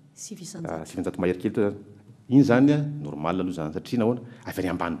sivinjato mahery kely to zany iny zany normal aloha zany satria nahoana avy any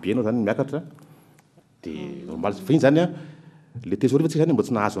ambany be anao zany miakatra dia normal fa iny zany le telo sy roa arivo tsika zany mbo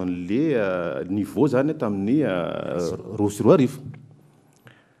tsy nahazo an'le niveau zany tamin'ny roa sy roa arivo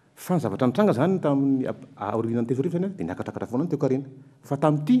fa ny zavatra nitranga zany tamin'ny aorianan'ny telo sy roa arivo zany dia niakatrakatra foana ny toe-karena fa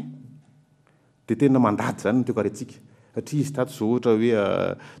tamin'ity dia tena mandady zany ny toe-karentsika satria izy tato zao ohatra hoe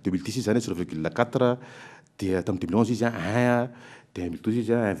 2010 zany 0,4 dia tamin'ny 2011 izy 1 dia 2012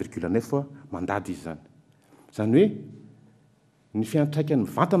 izy 1,9 mandady izy zany zany hoe ny fiantraikany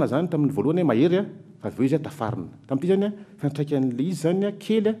mivantana zany tamin'ny voalohany mahery fa avy eo izy tafarina tamin'ity zany fiantraikan'le izy zany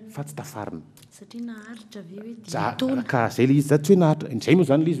kely fa tsy tafarina satria naharitra ve hoe ka zay le izy zany tsy hoe naharitra zay moa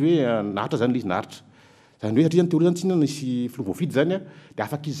zany le izy hoe naharitra zany le izy naharitra zany hoe satria zany teoria zany tsy inona nisy filovofidy zany dia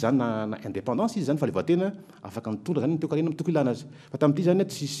afaka izy zany na indépendance izy zany fa levatena afaka mitondra zany ny toe-karena mitoko ilana azy fa tamin'ity zany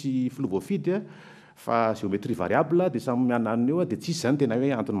tsy isy filovofidy fa géométrie variable dia samy mianana eo dia tsisy zany tena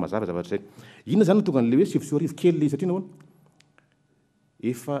hoe antony mazava zavatra zay inona zany tonga an'le hoe sivy sy arivo kely le satria nahoana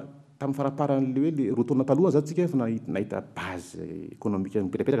efa tamin'ny faraparan'le hoe le roa taona taloha zany tsika efa nahita base économique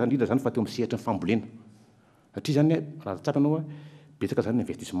mipetrapetraka indrindra zany fa teo amin'ny sehatra ny fambolena satria zany raha tsapanao betsaka zany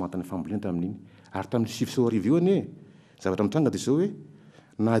investissement tany fambolena tamin'iny ary tamin'ny sivy sy arivo io anie zavatra mitranga dia zao hoe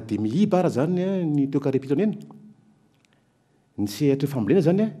na dia miiba ara zany ny toe-karem-pirenena ny sehatra fambolena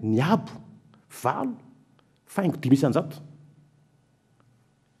zany niabo 5 faingo 10 isan-jato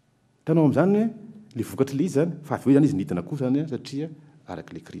tanao amin'izany le vokatra le izy zany fa avy eo zany izy nidina koa zany satria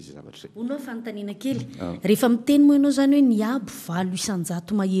araka le krizy zavatra zay onao fanontaniana kely rehefa miteny moa ianao zany hoe niabo 9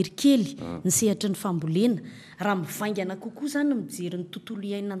 isan-jato mahery kely ny sehatra ny fambolena raha mivaingana kokoa zany mijery ny tontolo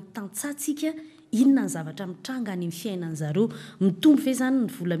iainany tantsatsika inona ny zavatra mitranga any amin'ny fiainany zareo mitombo ve zany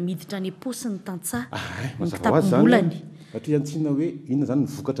ny vola miditra any aposy ny tantsaha ny kitapombolany satria zany tsinona hoe inona zany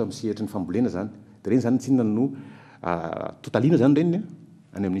nivokatra amin'ny sehatra ny fambolena zany dia reny zany tsinona no totalina zany reny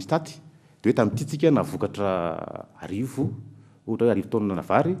any amin'ny staty dia hoe tamin'ity tsika navokatra arivo ohatra hoe arivo taonina na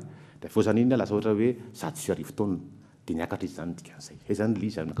vary dia avy eo zany iny lasa ohatra hoe 7 taonina dia niakatra izy zany dikan'izay zay zany le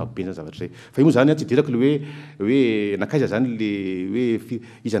izy amin'ny ankapobeny zany zavatra zay fa io moa zany tsy dirako le hoe nakaiza zany le hoe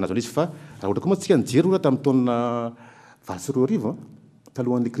izy anazo an'izy fa raha ohatra koa moa tsika nijery ohatra tamin'ny taonina 24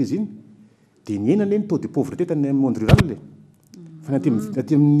 talohan'le krizy iny dia niaina le ny taux de pauvreté tany amin'ny monde rural le fa naty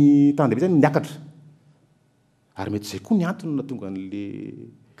amin'ny tany lehibe zany niakatra ary mety zay koa ny antony natonga an'le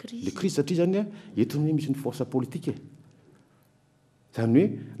krizy satria zany etony hoe misy ny force politique zany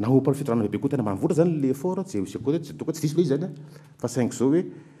hoe nahopa fitrana bebe koa tena manvoatra zany le effort tsy koa tsy diso le izy zany fa saingy zao hoe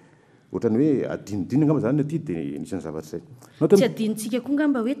ohatrany hoe adinodino ngamba zany aty dia nisy ny zavatra zay tsy adinontsika koa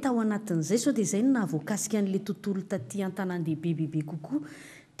ngamba hoe tao anatin'izay sao dia izay no nahavoakasika an'le tontolo taty an-tanan-dehibe bebe kokoa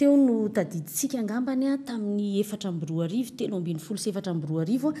teo no tadiditsika ngambany a tamin'ny 4 telo ambin'ny folo sy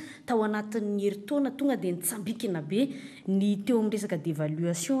 4 tao anatin'ny heritaona tonga dia nitsambikina be ny teo amin'ny resaka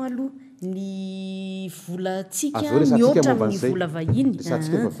dévaluation aloha ny volatsika mihoatra amin'ny vola vahiny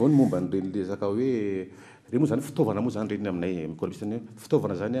satsika vavao ny momba nireny resaka hoe reny moa zany fitaovana moa zany reny aminay mikorbisany hoe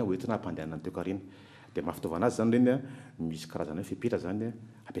fitaovana zany a hoentina hampandehanana ny toekarena dia maha-fitaovana azy zany reny a misy karazana fepetra zany a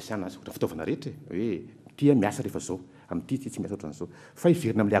ampiasana azy ohatra fitaovana rehetra hoe tia miasa rehefa zao amin'ity tsy miasa ohatran'izao fa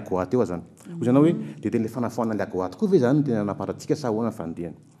hiverina amin'ny agoaty eo zany hoy zany hoe dia tena le fanafoana ny agoaty koa ve zany no tena namparatsika sa ahoana ny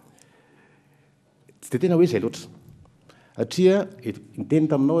fandehany tsy dia tena hoe zay loatra satria niteny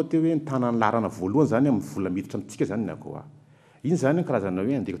taminao teo hoe nitana ny larana voalohany zany amin'ny vola miditra amintsika zany ny agoa iny zany karazana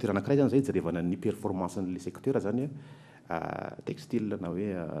hoe indikateur anankiray zany zay jerevana ny performance n'le secteur zany textile na hoe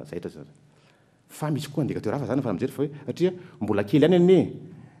zaitra zany fa misy koa indikateur hafa zany fa mijery fa hoe satria mbola kely any ane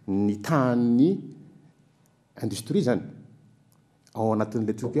ny tany industrie zany ao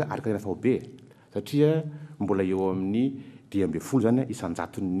anatin'le toka araka fa be satria mbola eo amin'ny 10 zany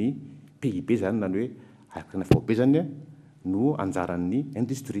isanjaton'ny PIB zany na hoe araka fa be zany no anjaran'ny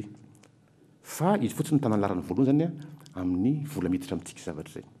industrie fa izy fotsiny ny tanany larany voalohany zany amin'ny vola miditra amintsika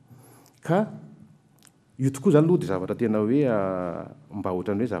zavatra zay ka io tokoa zany aloha dia zavatra tena hoe mba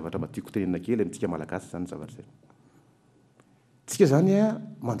ohatrany hoe zavatra matiako tenenina kely amintsika malagasy zany zavatra zay tsika zany a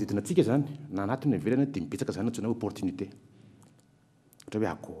manodidina atsika zany na anatiny ivelany dia mipetsaka zany antsoina hoe opportunité ohatra hoe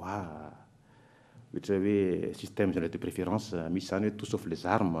agoa ohatra hoe système général de préférence misy zany hoe tout sauf les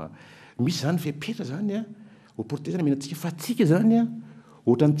armes misy zany fepetra zany a opportunité zany menantsika fa tsika zany a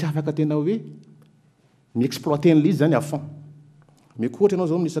ohatrany tsy afaka tena hoe miexploiter an'le izy zany à fond mais koa ohatra ianao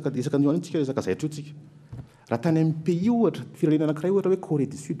zao isaka anio tsika resaka zaitra io tsika raha tany amin'ny pays ohatra firenena anankiray ohatra hoe Corée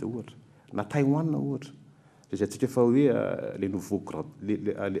du Sud ohatra na Taïwan ohatra zay atsika fa hoe les nouveaux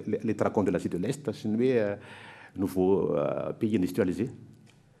les dragons de l'Asie de l'Est sy ny hoe nouveau pays industrialisé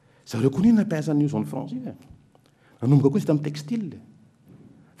zareo koa niny nampiasan'io zone franc iny nanomboka koa izy tamin'ny textile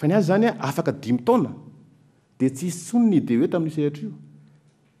fa ny azy zany afaka 5 taona dia tsy hisy tsony ny ide hoe tamin'io sehatra io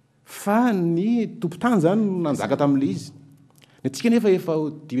fa ny tompotany zany nanjaka tamin'le izy ny atsika nefa efa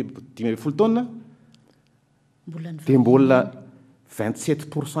 10 taona dia mbola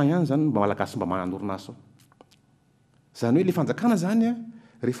 27% ihany zany mba malagasy mba mananorinasa zany hoe le fanjakana zany a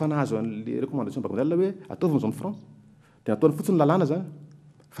rehefa nahazo an'le recommandation banque mondiale hoe ataovy zone franc dia nataony fotsiny lalàna zany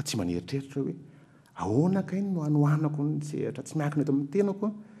fa tsy maneritreritra hoe ahoana kainy no anohanako ny sehatra tsy miankina eto amin'ny tenako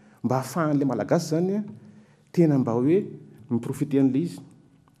mba hahafahan'le malagasy zany tena mba hoe miprofite an'le izy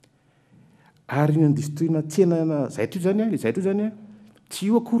ary ny industrie na tsena zaitra io zany le zaitra io zany tsy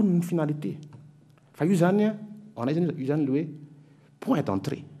io akory ny finalité fa io zany anay zany io zany le hoe point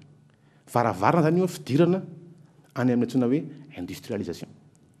d'entrée varavarana zany io fidirana any amin'ny antsoina hoe industrialisation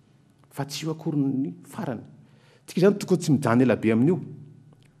fa tsy io akory ny farany tsika zany tokony tsy mijany ela be amin'io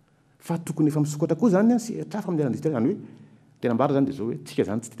fa tokony efa misokatra koa zany sehatra hafa amin'ny industrie zany hoe tena mbara zany dia zao hoe tsika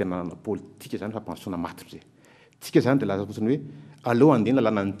zany tsy tena nanana politika zany fa pensiona matotra zay tsika zany dia laza fotsiny hoe aleo andeha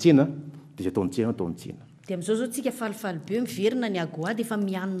lalàna ny tsena dia zay ataon'ny tsena ataon'ny tsena dia amin'izao zao tsika falifaly be miverina ny agoa dia efa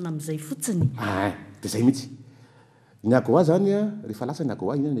mianona amin'izay fotsiny dia zay mihitsy ny agoa zany rehefa lasa ny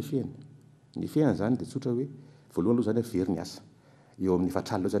agoa iny ny efehany ny efehany zany dia tsotra hoe voalohany aloha zany very ny asa eo amin'ny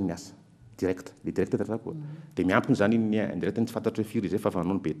 4 alo zany ny asa direct le direct tatako dia miampiny zany ny indirect tsy fantatro hoe firy zay fa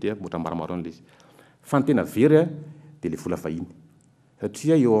fanao ny BT motra maromaro an'le izy fa ny tena very dia le vola vahiny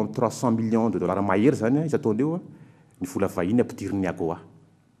satria eo amin'ny 300 millions de dollars mahery zany isa-taona eo ny vola vahiny ampidirin'ny agoa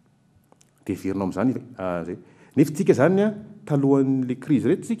dia verinao amin'izany zay nefa tsika zany talohan'le crise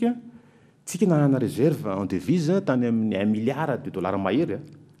reto tsika nanana réserve en devise tany amin'ny 1 milliard de dollars mahery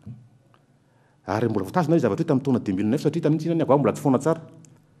ary mbola voatazona izy zavatra hoe tamin'ny taona 2009 satria tamin'iny tsika ny agoa mbola tsy foana tsara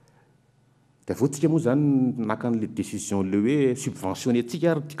dia avao tsika moa zany naka an'le décision le hoe subventionné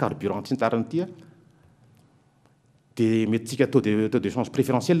tsika ty carburant tsy ny tsara nyty dia mety tsika taux de change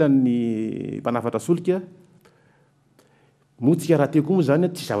préférentiel ny mpanafatra solika moa tsika raha teo koa moa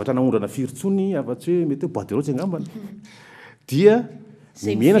zany tsy zavatra naondrana firy-tsony afa-tsy hoe mety hoe boîte de rotsy angambany dia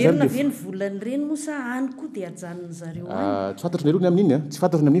zay miverina ve ny volany reny moa sa any koa dia ajanony zareo any tsy fantatro ny aloha ny amin'iny tsy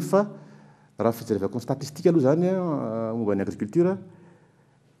fantatro ny amin'iny fa raha fijerevako ny statistique aloha zany momba ny agriculture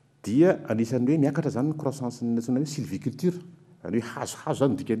dia anisan'ny hoe miakatra zany ny croissance ny hoe sylviculture zany hoe hazohazo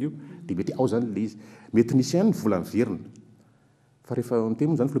zany dikany io dia mety ao zany le izy mety nisy ihany ny vola miverina fa rehefa miteny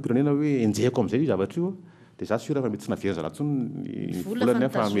moa zany filopirenena hoe enjehako amin'izay io zavatra io dia za sura fa mety tsy naverina ratsony Vola volany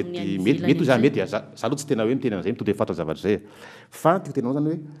fa fanotazon'ny any mety ivelany za am'zay. mety za aloha tsy tena hoe mitena an'izay mitody fatra zavatra zay fa tiako tenao zany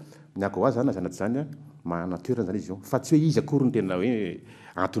hoe miaka ho azy zany na zany zany a manana toerana zany izy io fa tsy hoe izy akory ny tena hoe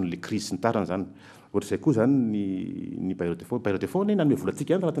anton'le crise sy ny tarany zany ohatra izay koa zany ny bailleur de fonds nanome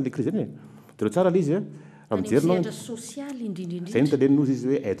volantsika any anatin'le crise any de tsara le izy raha mijerinao sehatra sosialy indrindrindrindra zay notaleninozy izy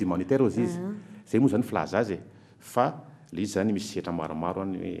hoe aide humanitaire ozy izy zay moa zany filaza azy fa le izy zany misy sehatra maromaro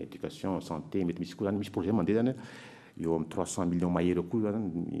any hoe éducation santé mety misy koa zany misy projet mandeha zany eo amin'ny 300 millions mahery eo koa zany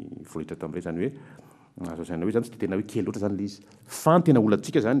volahitra tam'ireny zany hoe azosaina hoe zany tsy de tena hoe kely loatra zany le izy fa ny tena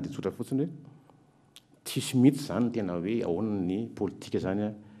olantsika zany de tsotra fotsiny hoe tsisy mihitsy zany ny tena hoe ahoana ny politika zany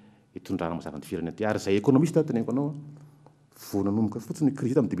a hitondrana mazava ny firenena ty ary zay économiste teneniko anao vao nanomboka fotsiny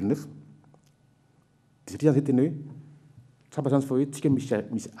crise tamin'ny 2009 de satria zany tena hoe tsapa zany fa hoe tsika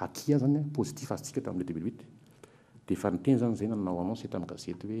misy acquis zany positif azitsika tamin'le 2008 de fa niteny zany zay nanao annonce tamin'ny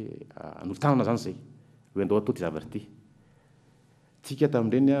gazety hoe anolotanana zany zay hoe andao atao ty zavatra ty tsika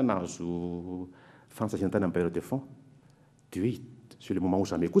tamin'ireny nahazo fansaziana tany amin'ny bailleur de fonds de hoe sur le moment où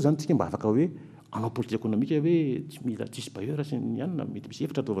jamais koa zany tsika mba afaka hoe anao politique économique hoe tsy mila tsisy bailleur sy ny anina mety misy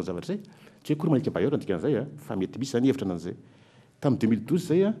hevitra ataovana zavatra zay tsy hoe kory malika bailleur andikan'izay fa mety misy zany hevitra an'izay tamin'ny 2012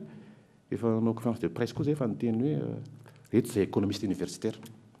 zay efa nanao conférence de presse koa zay fa niteny hoe reto zay économiste universitaire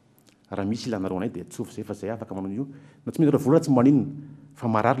raha misy ilanareo anay de tsofy zay fa zay afaka manao io na tsy mila vola tsy maninona fa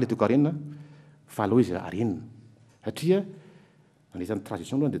marary le toekarenina fa aloha izy arenina satria anisan'ny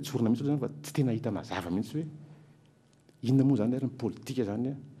transition aloha de tsorina mihitsy zany fa tsy tena hita mazava mihitsy hoe inona moa zany ary ny politika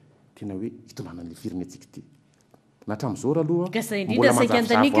zany tena hoe hitondrana firenentsika ty na hatramin'izao raha aloha ka zay indrindra saika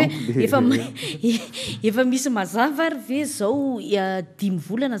antanika efa misy mazava ary ve zao 5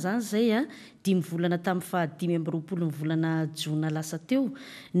 volana zany zay 5 volana tamin'ny fahadimy amby 20 volana jona lasa teo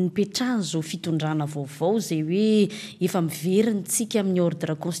nipetrahany zao fitondrana vaovao zay hoe efa miveriny tsika amin'ny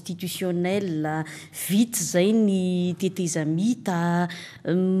ordre constitutionnel vity zay ny tetezamita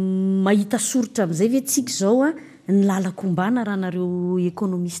mahita soritra am'izay ve tsika zao ny lalakombana raha nareo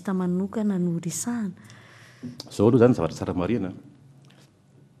économiste manokana no resahana zao aloha zany zavatra tsara marina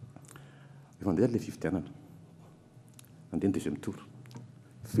efa andeha le fifidianana andeha ny deuxième tour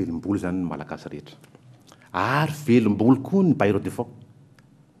velom-boly zany ny malagasy rehetra ary velom-boly koa ny bailleur de fonds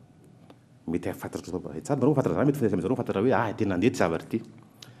mety afantatra tsara nareo fantatra zany mety fazareo fantatra hoe tena andeha ty zavatra ty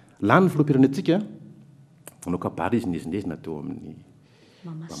lany filoham-pirenentsika manao kabary izy nezina teo amin'ny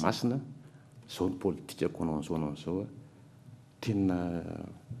Mahamasina zao ny politika konao an'izao tena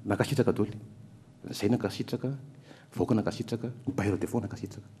nakasitraka doly zay nakasitraka vaoaka nakasitraka ny bailleur de fonds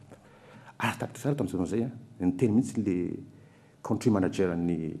nakasitraka ary tapitra tsara tamin'izao zay niteny mihitsy le country manager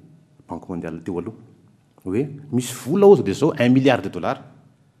ny banque mondiale teo aloha hoe misy vola ozy de zao 1 milliard de dollars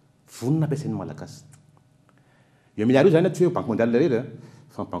vonina ampiasain'ny malagasy io milliard io zany tsy hoe banque mondiale rehetra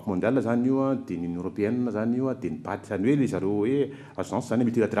fa banque mondiale zany io de ny union européenne zany io de ny BAD zany hoe le zareo hoe agence zany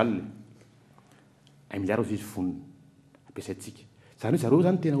multilatérale 1 milliard ozy izy vonina ampiasaintsika zany hoe zareo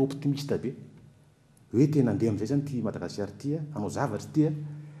zany tena optimiste be hoe tena andeha am'izay zany ty Madagasikara ty anao zavatra ty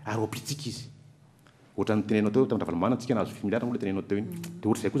ary opitsika izy ohatra ny tenenao teo tamin'ny ravalomana tsika nahazo 8 milliard moa le tenenao teo iny de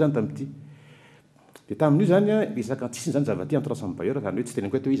ohatra izay koa zany tamin'ity de tamin'io zany resaka tsisy zany zavatra ty entre ensemble bailleur zany hoe tsy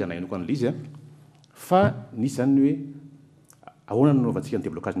teneniko hoe izy anainoko an'le izy fa nisy zany hoe ahoana nanaovantsika ny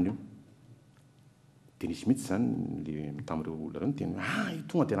déblocage n'io de nisy mihitsy zany le tamin'ireo olona reo teny io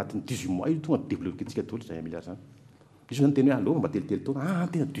tonga de anatin'ny 18 mois io tonga de débloqué tsika daholo zay 1 milliard zany misy zany teny hoe allo mba telitely taona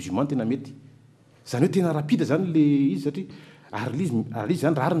tena 18 mois tena mety zany hoe tena rapide zany le izy satria ary izy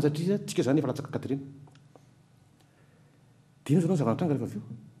zany rariny satria tsika zany efa latsaka Catherine de ino zany zavanatranga rehefa aveo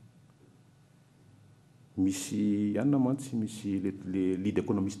misy anina mantsy misy le lead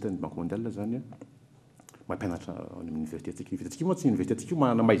économiste ny banque mondiale zany mampianatra amin'ny université tsika université moa tsy université tsika io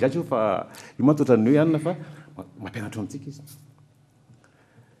manana maha izy azy io fa io mantsy ohatrany hoe anina fa mampianatra amintsika izy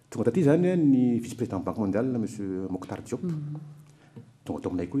tonga taty zany ny vice président banque mondiale monsieur Mokhtar Diop tonga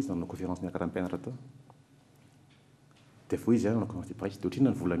tao aminay koa izy nanao conférence miakara ny mpianatra tao de fo izy nanao conférence de presse de ohatrina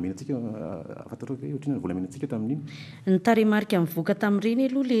ny volamenatsika afantareo hoe ohatrina ny volamenatsika tamin'iny ny taremarika mivoaka tamin'ireny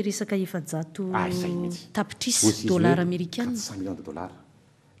aloha le resaka efajato tapitrisy dollar américaine 400 millions de dollars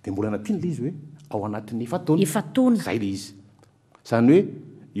de mbola anatin'le izy hoe ao anatin'ny efa-taona zay le izy zany hoe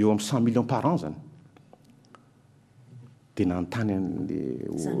eo amin'ny 100 millions par an zany de nantany an'le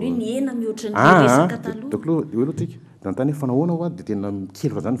zany hoe niena mihoatra ny resaka taloha de hoe aloha tsika de nantany fanahoana ho de tena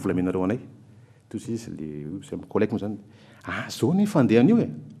mikely zany volamenareo anay tosy izy le collègue moa zany zao ny fandehan'io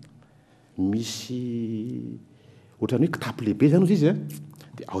misy ohatrany hoe kitapo lehibe zany ozy izy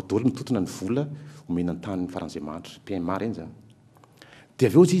de ao daholo mitotona ny vola omena ny tany faran'izay manitra PMA reny zany de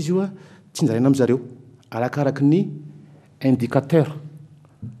aveo izy io tsy njarena am'zareo arakaraky ny indicateur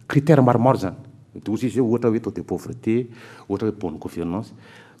critère maromaro zany dozy izy eo ohatra hoe taux de pauvreté, ohatra hoe bonne gouvernance.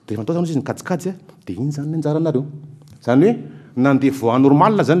 Dia rehefa natao zany izy nikajikajy a, dia iny zany ny anjaranareo. Zany hoe nandeha voie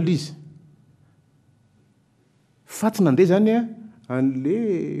normale zany le izy. Fa tsy nandeha zany a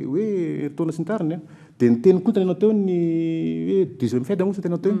an'le hoe taona sy ny tariny a. Dia ny teny koa tanenao teo ny hoe deuxième fed moa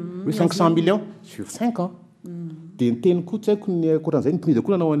tanenao teo hoe 500 millions sur 5 ans. Dia ny teny koa tsy haiko ny akoran'izay ny mpinida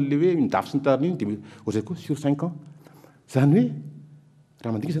koa nanao an'le hoe midafy sy ny tariny iny dia ohatrany koa sur 5 ans. Zany hoe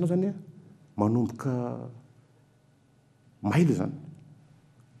raha mandika izy anao zany a manomboka mailo zany.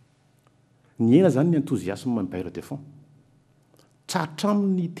 Ny ena zany ny enthousiasme amin'ny bailleur de fonds. Tsarotra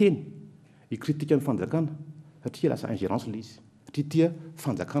aminy teny ikritika ny fanjakana satria lasa ingérence le izy. Satria tia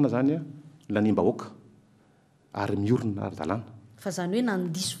fanjakana zany a lanimbahoaka ary miorina ara-dalàna. Fa zany hoe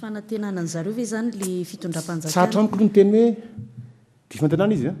nandiso fanantenana an'zareo ve zany le fitondram-panjakana? Tsarotra amiko ny teny hoe diso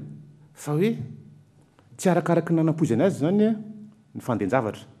fanantenana izy a fa hoe tsy arakaraky nanampoizany azy zany a ny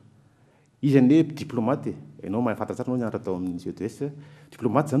fandehan-javatra. Izy ane diplomate ianao mahay fantatsara anao nianatra tao amin'ny CEDS.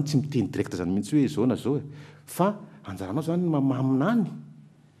 Diplomate zany tsy miteny direct zany mihitsy hoe zao na zao fa anjaranao zany maminany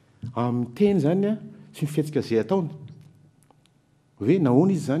amin'ny teny zany a sy mifetsika zay ataony. Hoe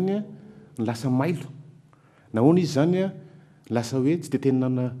nahoana izy zany a lasa mailo, nahoana izy zany a lasa hoe tsy de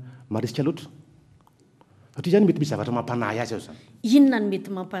tena marisika loatra. Satria zany mety misy zavatra mampanahy azy aho zany. Inona ny mety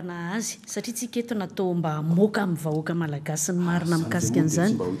mampanahy azy? Satria tsika eto natao mba hamoaka amin'ny vahoaka malagasy ny marina mikasika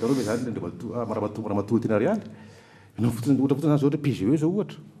an'izany. Mba hitanao ve zany maramatoa tena realy. Ianao fotsiny ohatra fotsiny zany zao ohatra PGE zao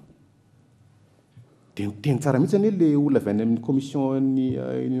ohatra. Dia teny tsara mihitsy zany le olona avy any amin'ny commission ny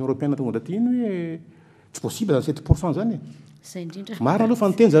Union européenne tonga ndaty iny hoe tsy possible zany 7% zany. Zay indrindra. Marina aloha fa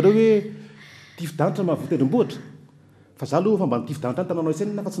niteny zareo hoe tifo-danitra mahavotendrim-bohitra. Fa za aloha fa mba tifo-danitra tananao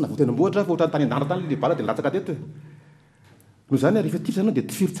isenina fa tsy nahavotendrim-bohitra fa ohatrany tany an-danitra tany le bala dia latsaka teto. No zany rehefa tifo zany dia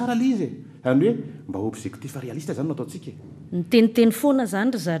tifiro tsara le izy. Zany hoe mba objectif réaliste zany natao tsika. Niteniteny foana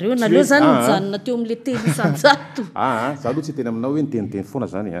zany ry zareo naleo zany mijanona teo amin'le telo isan-jato. Za aloha tsy teny aminao hoe niteniteny foana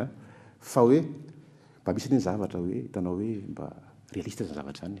zany a. Fa hoe mba misy ny zavatra hoe hitanao hoe mba réaliste zany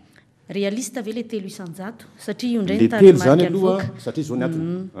zavatra zany. Réaliste ve le telo isan-jato? Satria io ndray le telo zany aloha satria zao ny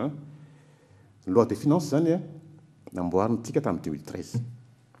antony. Loi de finance zany a namboarintsika tamin'ny 2013.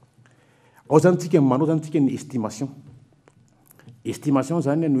 Ao zany tsika manao zany tsika ny estimation. Estimation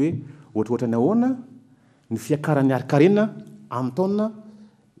zany ny hoe ohatrohatra ny ahoana ny fiakaran'ny ari-karena amin'ny taona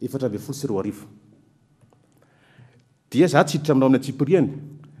 2024. Dia za tsy hiditra aminao amin'ny Tsipriany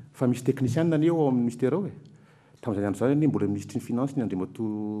fa misy teknisianina ny eo ao amin'ny ministère ao tamin'izany andro zany mbola ministre ny finance ny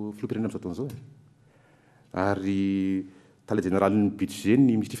Andriamatoa filoham-pirenena amin'izao taona zao. Ary tale général ny budget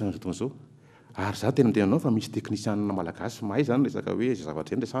ny ministre finance taona zao. Ary za tena miteny anao fa misy teknisianina malagasy mahay zany resaka hoe zay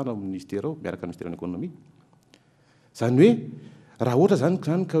zavatra zany resahana amin'ny ministère ao miaraka amin'ny ministère ny économie. Zany hoe raha ohatra zany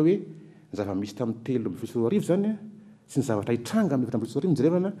ka hoe ny zava-misy tamin'ny 3 zany sy ny zavatra hitranga amin'ny 4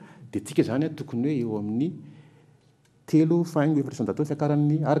 jerevana dia tsika zany tokony hoe eo amin'ny 3,4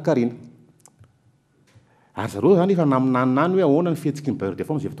 fiakaran'ny ari-karena. Ary zareo zany efa naminanany hoe ahoana ny fihetsiky ny bailleur de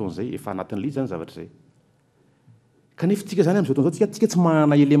fonds zay fotoana zay efa anatin'le izy zany zavatra zay. Kanefa tsika zany amin'izao taona zao tsika tsy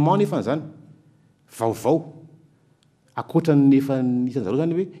manana élément nefa zany vaovao akoatra ny efa nisan'ny zareo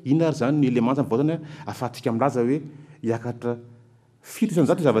zany hoe inona ary zany ny élément zany vaovao zany ahafahantsika milaza hoe hiakatra 7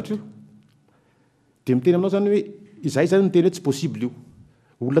 isan-jato zavatra io. Dia miteny aminao zany hoe izay zany miteny hoe tsy possible io.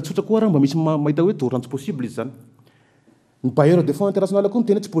 Olona tsotra koa raha mba misy mahita hoe dorana tsy possible izy zany. Ny bailleur de fonds international koa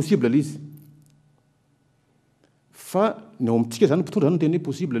miteny hoe tsy possible le izy. Fa ny ao amintsika zany mpitondra zany miteny hoe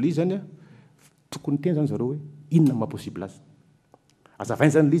possible le izy zany tokony teny zany zareo hoe inona ma possible azy.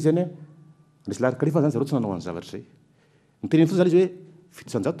 Azavainy zany le izy zany resy lahatra kanefa zany zareo tsy nanao an'ny zavatra zay. Miteny fotsiny zany izy hoe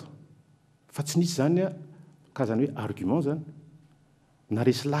 700 fa tsy nisy zany karazany hoe argument zany na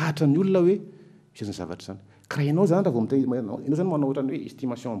resy lahatra ny olona hoe misy azany zavatra zany. Ka ianao zany raha vao ianao zany manao ohatrany hoe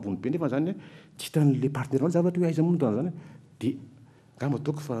estimation ambony be nefa zany tsy hitan'le partenaire ny zavatra hoe aiza moa tona zany dia ngamba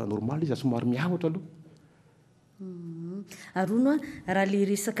ataoko fa normal izy somary miahotra aloha. Arono raha le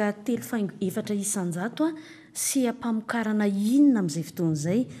resaka 3,4 isan-jato sy ampamokarana inona amin'izay fotoana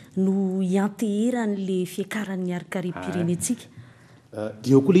izay no ianteheran'le fiakaran'ny ari-karem-pirenentsika.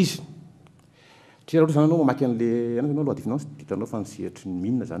 Dia eo koa le izy. Tria raha zany anao mamaky an'le anao loi de finance ditanao fa nisihatry ny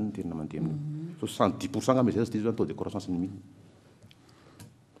mine zany ny tena mandeha amin'ny 70% ngamba izay zany taux de croissance ny mine.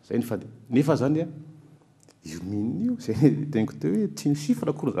 Zay ny fady. Nefa zany io mine io zay teniko teo hoe tsy ny chiffre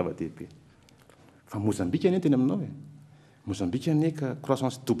akory zava-dehibe. Fa Mozambique anie teny aminao Mozambique anie ka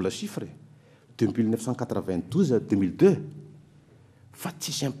croissance double chiffre de 1992 à 2002 fa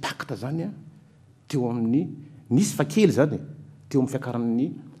tsisy impact zany teo amin'ny nisy fa kely zany teo amin'ny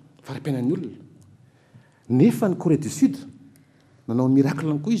fiakaran'ny fari-piainan'ny olona. Nefa ny Corée du Sud nanao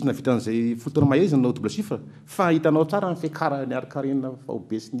miracle koa izy navita an'izay fotoana mahaizy nanao double chiffre fa hitanao tsara ny fiakara ny arikarenina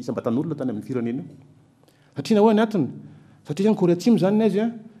faobe sy ny sambatan'olona tany amin'ny firenena io satria nahoany antony satria zany Korea Atsimo zany azy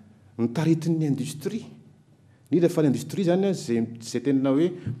a nitaretin'ny industrie indrindra fa l'industrie zany a zay tena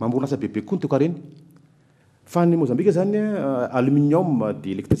hoe mamorona asa bebe koa ny toekareny fa ny Mozambika zany aluminium de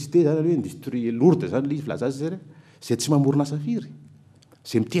électricité zany hoe industrie lourde zany le izy filaza azy zay tsy mamorona asa firy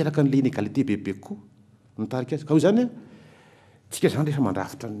zay miteraka an'le inégalité bebe koa nitarika azy ka hoy zany tsika zany rehefa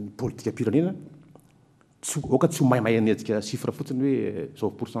mandrafitra ny politika pirenena oka tsy ho maimay anetsika chiffre fotsiny hoe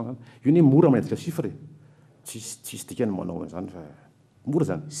 100% io ne mora manetsika chiffre tsisy dikany manao an'izany fa mora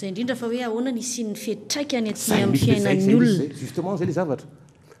zany zay indrindra fa hoe ahoana ny sy ny fiatraikany aty amin'ny fiainan'ny olona justement zay le zavatra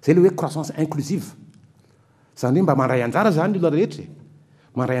zay le hoe croissance inclusive zany hoe mba mandray anjara zany olona rehetra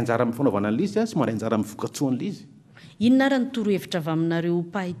mandray anjara amin'ny fanaovana an'le izy sy mandray anjara amin'ny vokatsoan'le izy inona ary ny torohevitra avy aminareo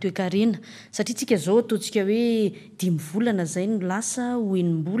mpahay toe-karena satria tsika zao ataontsika hoe 5 volana zay no lasa ho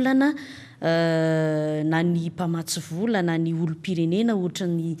enim-bolana na ny mpamatsy vola na ny olom-pirenena ohatra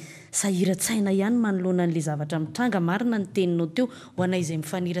ny sahiran-tsaina ihany manoloana n'le zavatra mitranga marina ny teninao teo ho anay izay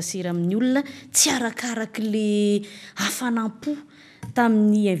mifanirasera amin'ny olona tsy arakaraky le hafanam-po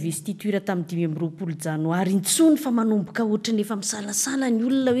tamin'ny investiture tamin'ny 2020 janoary intsony fa manomboka ohatra ny efa misalasala ny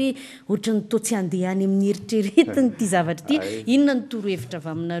olona hoe ohatra ny toa tsy andeha any amin'ny eritreretiny ty zavatra ty inona ny torohevitra avy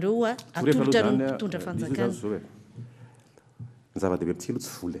aminareo atolotra reo mpitondra fanjakana ny zava-dehibe amintsika aloha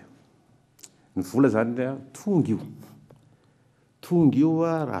tsy vola ny vola zany tonga io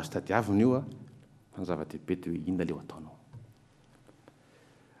raha azo tadiavina io fa ny zava-dehibe dia hoe inona leo ataonao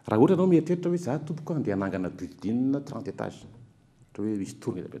raha ohatra anao mieritreritra hoe za tompoko andeha hanangana building 30 étage ohatra hoe misy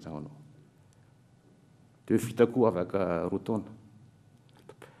torona apetragnanao dia hoe vitako afaka 2 taona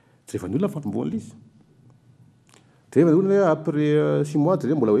tsy rehefa ny olona mifatomboan'le izy dia rehefa ny olona hoe après 6 mois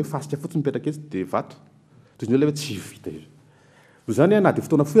dia mbola hoe fasika fotsiny mipetraka eto dia vato toy ny olona hoe tsy vita izy no zany na dia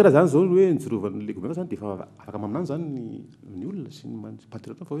fotoana foera zany zao hoe nijorovan'le gouvernement zany dia efa afaka maminany zany ny olona sy ny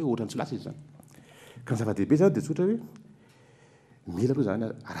patriote fa hoe ohatra ny tsy lasa izy zany ka ny zava-dehibe zany dia tsotra hoe mila aloha zany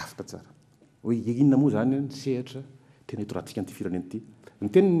arafitra tsara hoe inona moa zany ny sehatra tena hitorantsika n'ity firenena ity ny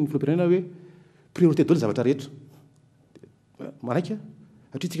tenyny filoam-pirenena hoe priorité daholo zavatra rehetra maraika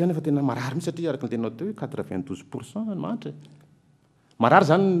satria tsika zany efa tena marary mihitsy satria araka ny teninao teo hoe 92% manitra marary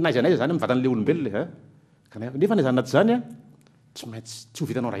zany naiza naiza zany mivatan'le olombelona nefa ny zany naty zany tsy maintsy tsy ho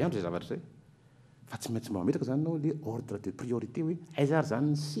vitanao ray andro zay zavatra zay fa tsy maintsy mba mametraka zany nao le ordre de priorité hoe aiza ary zany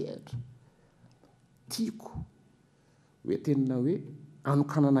ny sehatra tiako hoe tena hoe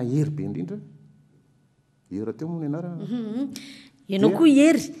anokanana hery be indrindra hery teo moa ny anarana ianao koa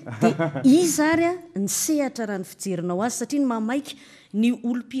hery dia izy ary ny sehatra raha ny fijerinao azy satria ny mamaiky ny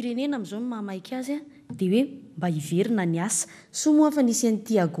olom-pirenena amin'izao ny mamaiky azy dia hoe mba hiverina ny asa so moa fa nisy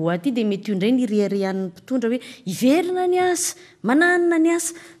an'ity agoa ty dia mety io indray ny reharehan'ny mpitondra hoe hiverina ny asa mananina ny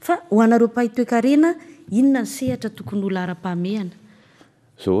asa fa ho anareo mpahay toe-karena inona ny sehatra tokony olo ara-pahamehana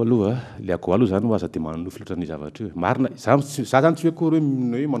zao aloha le agoa aloha zany ho aza dia manofilatra ny zavatra io marina za zany tsy hoe kory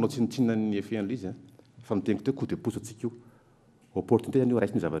hoe manao tsinitsinina ny efehan'le izy fa miteniko teo coup de pouce atsika io opportunité zany io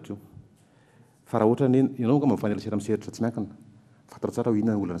raisy ny zavatra io fa raha ohatra ianao nga mifanelasera amin'ny sehatra tsy miankina fatara tsara ho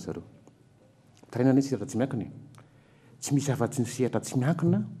inona ny olana zareo taraina ny sehatra tsy miankina tsy misy afa-tsy ny sehatra tsy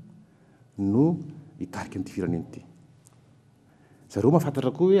miankina no hitarika n'ity firenena ity zareo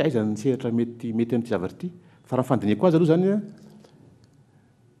mahafantatra koa hoe aiza ny sehatra mety amin'ity zavatra ity fa raha fandiniko azy aloha zany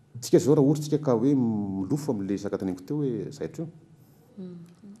tsika zao raha ohatra tsika ka hoe milofo amin'le sakataneniko teo hoe zaitra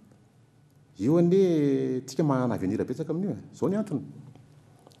io ane tsika manana avenir betsaka amin'io zao ny antony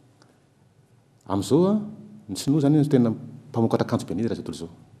amin'izao ny sinoa zany tena mpamokatra akanjo be indrindra raha tontolo zao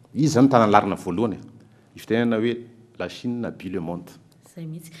izy zany tana larina voalohany ivitanana hoe la Chine bille le monde zay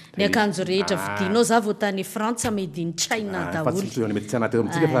mihitsy ny akanjo rehetra vidinao za vao tany frantsa made in China daholo fa tsy mety tsy anaty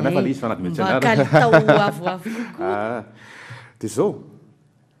amintsika fa nefa izy fa anaty mety mba kalitao avoavo kokoa dia zao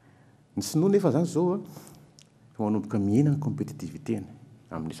ny sinoa nefa zany zao fa manomboka mihena ny compétitivité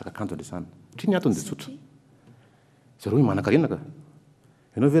amin'ny sakakanjo andresana satria ny antony dia tsotra zareo hoe manan-karena ka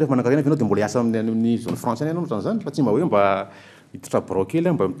ianao ve rehefa manan-karena ianao dia mbola hiasa amin'ny zone français ianao ohatran'izany fa tsy mba hoe mba hiditra borao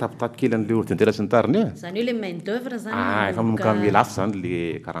kely mba mitapitapy kely an'le ordinateur sy ny tariny zany hoe le main d'œuvre zany efa manomboka mielafo zany le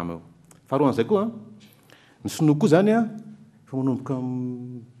karama io faharoa an'izay koa ny sinoa koa zany fa manomboka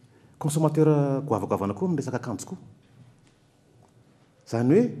consommateur goavagoavana koa miresaka akanjo koa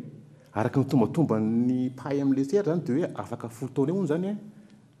zany hoe araka ny tombatomba ny mpahay amin'le sehatra zany dia hoe afaka folo taona eo moa zany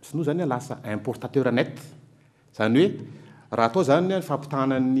sinoa zany lasa importateur net zany hoe raha atao zany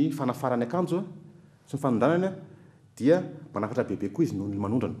fampitahana ny fanafarany akanjo sy ny fanondanany dia manafatra bebe koa izy noho ny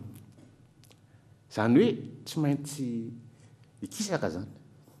manondrana zany hoe tsy maintsy ikisaka zany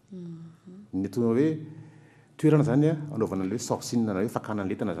ny atao hoe toerana zany anaovana le hoe sorcine na hoe fakana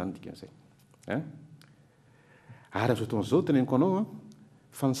letana zany dikan'izay ary am'izao fotoana izao teneniko anao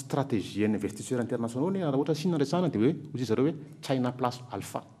fa ny stratégie ny investisseurs internationaux raha ohatra Chine resahana dia hoe hozy zareo hoe China plus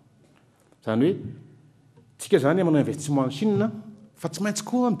alpha zany hoe tsika zany manao investissement en Chine fa tsy maintsy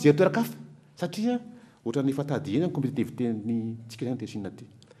koa mijery toeran-kafa satria ohatra ny fatadiana ny compétitivité ny tsika zany te Chine ty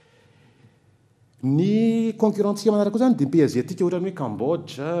ny concurrent tsika manaraka koa zany dia pays asiatique ohatra ny hoe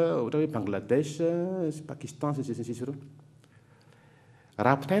Cambodge ohatra hoe Bangladesh Pakistan sisy ireo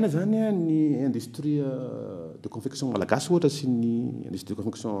raha ampitaina zany ny industrie de confection malagasy ohatra sy ny industrie de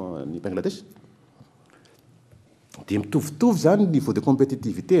confection ny Bangladesh dia mitovitovy zany niveau de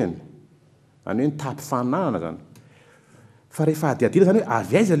compétitivité any hoe ny tapy-fananana zany fa rehefa adiadiana zany hoe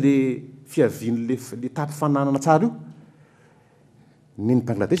avy aiza le fiaviany le tapy-fananana tsara io ny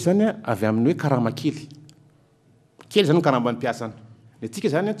Bangladesh zany avy amin'ny hoe karama kely zany ny karama ny mpiasana ny tsika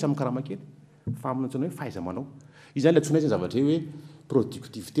zany tsy amin'ny karama kely fa amin'ny antsoina hoe fahaiza-manao izy zany le antsoina zany zavatra hoe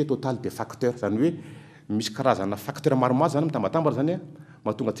productivité totale des facteurs zany hoe misy karazana facteur maromaro zany mitambatambatra zany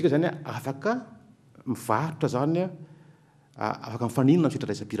mahatonga antsika zany afaka mivarotra zany afaka mifaninana amin'ny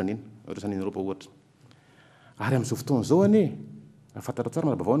fitradraisam-pirenena ohatra zany Europe ohatra ary amin'izao fotoana izao any fantatra tsara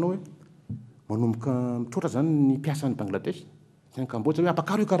mazava anao hoe manomboka mitroatra zany ny mpiasan'ny Bangladesh sy ny Cambodge hoe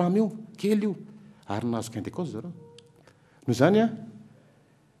apakaro io karama io kely io ary nahazo gain de cause zareo noho zany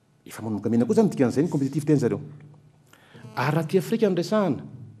efa manomboka mena koa zany dikan'izay ny compétitivité zareo ary raha ty Afrika ny resahana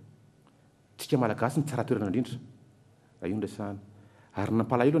tsika malagasy ny tsara toerana indrindra io ny resahana ary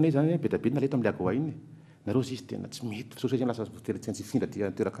nampalahelo anay zany be da be naleto amin'ny liago iny nareo izy tena tsy mety sao zany lasa tsy findra ty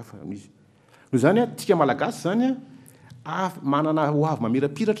toeran-kafa misy noho zany tsika malagasy zany manana ho avy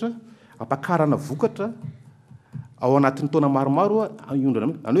mamirapiratra ampakarana vokatra ao anatin'ny taona maromaro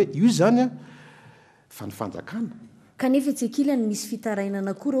iondrana any hoe io zany fa ny fanjakana kanefa tsy akilany misy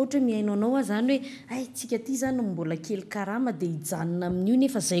fitarainana koa raha ohatra miaino anao zany hoe ay tsika ty zany mbola kely karama dia hijanona amin'io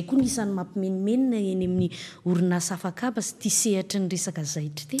nefa zay koa nisan'ny mampimenimenina eny amin'ny orinasa afakaba sy tisehatra ny resaka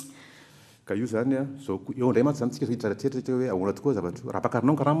zaitra ty ka io zany zao eo indray mantsy zany tsika hitsaratseratra hoe ahoana tokoa zavatra raha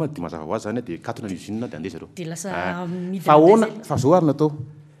apakarinao karama dia mazava ho azy zany dia katona ny usine dia andeha zareo dia lasa fa ahoana fa zao ary natao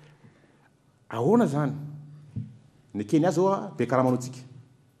ahoana zany ny Kenya zao be karama anao tsika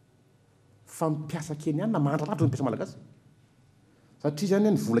fa mpiasa Keniana mandra-lavitra ny mpiasa malagasy satria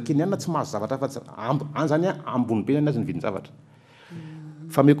zany ny vola Keniana tsy mahazo zavatra fa zany ambony be azy ny vidiny zavatra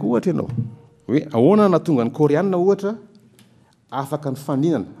fa meko ohatra ianao hoe ahoana natonga ny Koreana ohatra afaka ny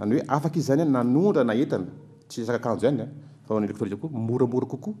faninana any hoe afaka izy zany nanondra na entana tsy resaka akanjo ihany fa ny elektrônika koa moramora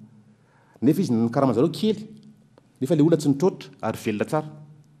kokoa nefa izy ny karama zareo kely nefa le olona tsy nitroatra ary velona tsara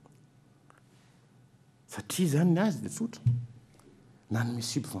satria zany ny azy dia tsotra na ny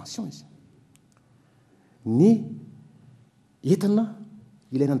misy subvention izy ny entana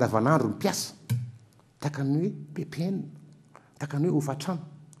ilaina andavanandro ny mpiasa takany hoe PPN takany hoe hofatrano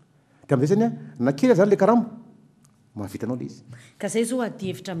dia amin'izay zany na kely zany le karama mahavitanao le izy ka zay zao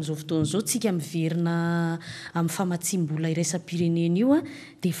adihevitra amin'izao fotoana izao tsika miverina amin'ny famatsim-bola iraisam-pirenena io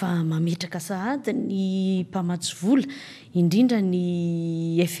dia efa mametraka sahady ny mpamatsy vola indrindra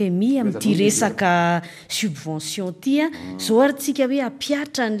ny FMI amin'ity resaka subvention ty zao ary tsika hoe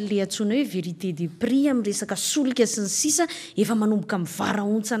ampiatra n'le antsoina hoe vérité des prix amin'ny resaka solika sy ny sisa efa manomboka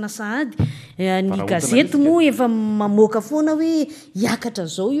mivaraontsana sahady ny gazety moa efa mamoaka foana hoe hiakatra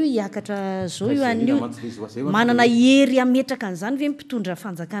zao io hiakatra zao io an'io manana hery ametraka an'izany ve mpitondra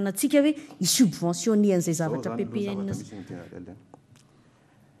fanjakana atsika hoe hisubventionné an'izay zavatra PPN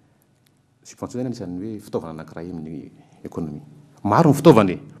subvention zany anisan'ny hoe fitaovana anankiray amin'ny économie maro ny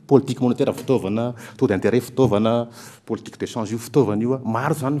fitaovany politique monétaire fitaovana taux d'intérêt fitaovana politique de change io fitaovana io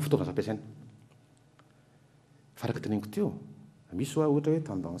maro zany ny fitaovana ampiasaina faraka teneniko teo misy ohatra hoe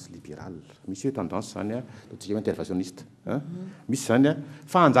tendance libérale misy hoe tendance zany tsika hoe interventionniste misy zany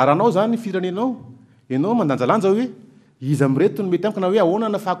fa anjaranao zany firenenao ianao mandanjalanja hoe izy amireto no mety amiko na hoe ahoana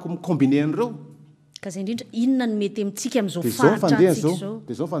nafahako mikombine an'ireo ka zay indrindra inona no mety amintsika amin'izao dia zao fandeha zao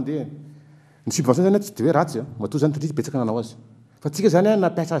dia zao fandeha ny subvention zany tsy dia hoe ratsy matoa zany satria betsaka nanao azy fa tsika zany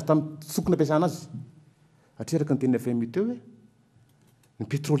nampiasa azy tamin'ny tsokona ampiasana azy satria araka ny teny FMI teo hoe ny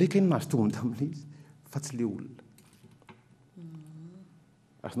pétrole eka iny nahazo tombony tamin'le izy fa tsy le olona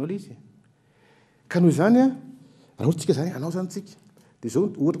azonao le izy ka noho zany raha ohatra tsika zany anao zany tsika dia zao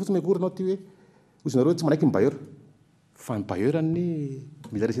ohatra fotsiny makory anao ty hoe ozy nareo tsy manaiky ny bailleur fa ny bailleur ny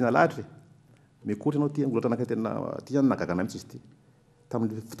mila resena lahatra mekotra anao ty angolatra anakay tena ty zany nagagana mihitsy izy ty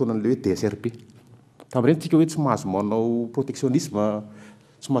tamin'ny fotoanan'le hoe DSRP tamin'ireny tsika hoe tsy mahazo manao protectionnisme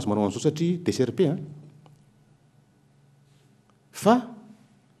tsy mahazo manao an'izao satria DSRP fa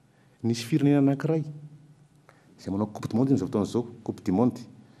nisy firenena anankiray izay manao coupe du monde izao fotoana izao coupe du monde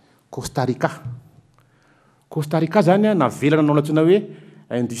Costa Rica Costa Rica zany a navelana nanao antsoina hoe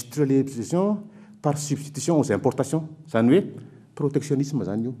industrialisation par substitution aux importations, zany hoe protectionnisme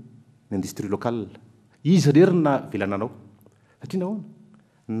zany io ny industrie locale. Izy rery na velana anao satria nahoana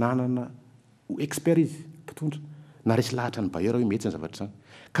nanana expert izy mpitondra na resy lahatra ny bailleur hoe mety ny zavatra zany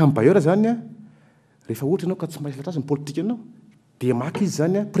ka ny bailleur zany a rehefa ohatra ianao ka tsy mahay filatrazy ny politika anao dia maka izy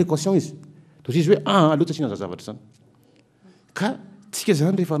zany a précaution izy toa izy hoe aloatra tsina zavatra zany ka tsika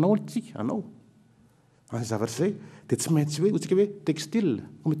zany rehefa anao tsika anao any zavatra zay dia tsy maintsy hoe otsika hoe textile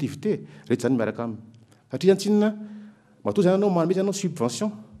compétitivité rehetra zany miaraka aminy satria zany tsinona matoa zany anao manome zany anao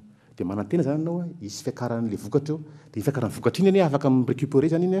subvention dia manantena zany anao isy fiakaran'le vokatra eo dia fiakaran'ny vokatra iny anie afaka mirécupérer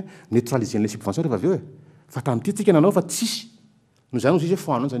zany iny neutraliser an'le subvention rehefa avy eo fa tamin'ity tsika nanao fa tsisy no zany izy hoe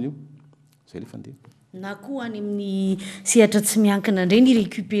foanao zany io zay le fandeha na koa any amin'ny sehatra tsy miankina indray ny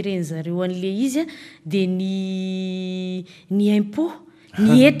récupérer zareo an'le izy dia ny impôt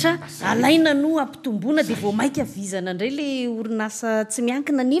ny etra alaina no ampitomboana dia vao maika vizana indray le orinasa tsy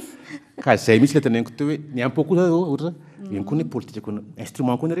miankina nefa ka zay misy le teneniko teo hoe ny impôt koa zao ohatra iny koa ny politika koa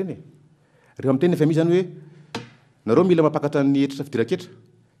instrument koa ny reny rehefa amiteny efa misy zany hoe nareo mila mampakatra ny etra fidiran-ketra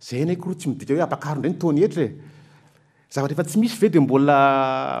zay ny koroa tsy midika hoe apakaro indray ny taony etra zavatra efa tsy misy ve dia mbola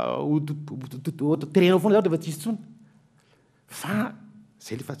terenao foana zavatra efa tsy isy tsony fa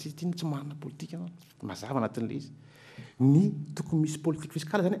zay le fa tsy tiany tsy manana politika mazava anatin'le izy ny tokony misy politique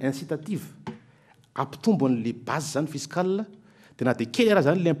fiscale zany incitative ampitombo an'le base zany fiscale dia na dia kely raha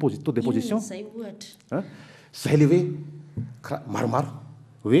zany le taux d'imposition zay le hoe maromaro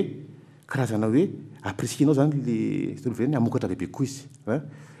hoe karazana hoe apprécienao zany le amokatra bebe koa izy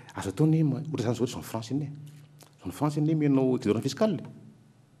azo ataony ohatra zany zao zone France iny zone France iny menao tidorana fiscale dia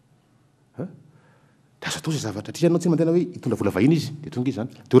azo atao zay zavatra tria anao tsy mantena hoe hitondra vola vahiny izy dia tonga izy zany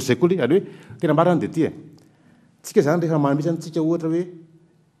dia ohatra zay koa le any hoe tena marina dia ty tsika zany rehefa manome zany tsika ohatra hoe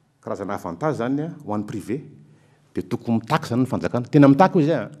karazana avantage zany ho an'ny privé dia tokony mitaky zany ny fanjakana tena mitaky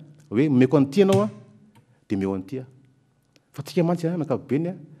izy hoe meko an'ity ianao dia meo an'ity fa tsika mantsy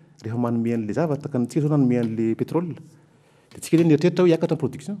ankapobeny rehefa manome an'le zavatra tsika zao nanome an'le pétrole dia tsika zany eritreritra hoe hiakatra ny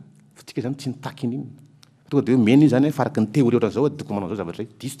production fa tsika zany tsy nitaky iny tonga dia hoe mena iny zany faraky ny théorie ohatran'izao tokony manao zao zavatra zay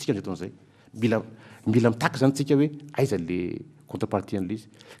diso tsika an'izay taon'izay mila mitaky zany tsika hoe aiza le contrepartie an'le izy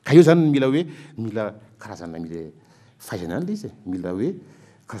ka io zany mila hoe mila karazana mila fahaizana any le izy mila hoe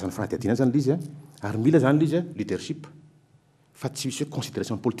karazana fanadihadiana zany le izy ary mila zany le izy leadership fa tsy misy hoe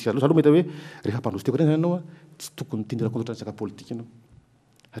considération politique aloha zany mety hoe rehefa mpandroso teko reny zany anao tsy tokony tindra compte ohatran'ny saka politique ianao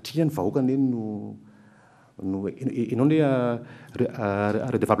satria ny vahoaka ny enao ny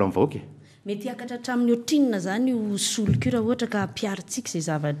redevable amin'ny vahoaka mety hiakatra hatramin'ny otrinina zany ho solika raha ohatra ka mpiaritsika izay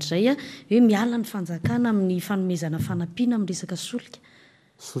zavatra zay hoe miala ny fanjakana amin'ny fanomezana fanampiana amin'ny resaka solika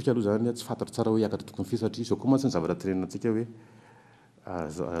aloha zany tsy fantatra tsara hoe hiakatra tokony firy satria izao koa mantsy ny zavatra tenenina antsika hoe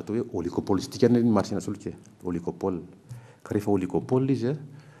atao hoe oligopolistika ny marchena solika oligopole ka rehefa oligopole izy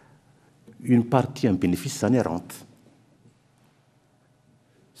une partie en bénéfice zany rente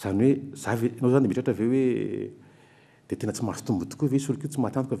zany hoe anao zany mitratra aveo hoe dia tena tsy mahazo tombo tokoa ve solika io tsy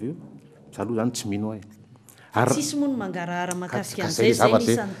mahatantoka aveo za aloha zany tsy mino tsisy moa no mangarahara makasika an'izay zay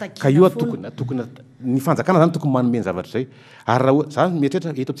nisan'ny takina ka io tokony ny fanjakana zany tokony manome ny zavatra zay ary raha zany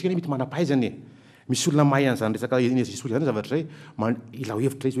mieritreritra eto amintsika mety manam-pahaizany misy olona mahay an'izany resaka énergie solika zany zavatra zay ila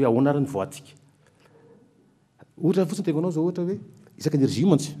hevitra izy hoe ahoana ary ny voantsika ohatra fotsiny tekonao zao ohatra hoe isaka énergie io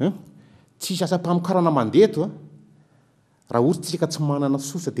mantsy tsisy asa-pamokarana mandeha eto raha ohatra tsika tsy manana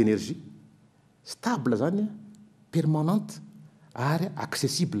source d'énergie stable zany permanente ary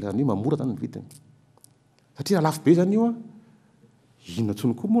accessible zany io mamora zany ny vidiny satria raha lafo be zany io inona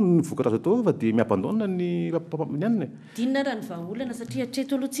ntsony koa moa ny vokatra azo atao fa dia miabandona ny anina dinina raha ny vahaolana satria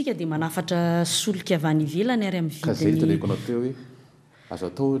hatreto aloha tsika dia manafatra solika avy any ivelany ary amin'ny ka zay teneniko anao teo hoe azo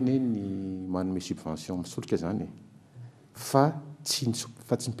atao ny manome subvention misolika zany fa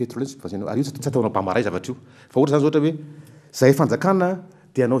tsy ny pétrole subvention ary io tsy ataonao bamaray zavatra io fa ohatra zany ohatra hoe zay fanjakana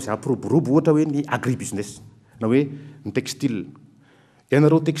dia anao zay ampiroborobo ohatra hoe ny agribusiness na hoe ny textile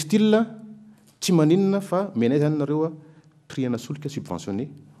ianareo textile tsy maninona fa menay zany nareo prix ana solika subventionné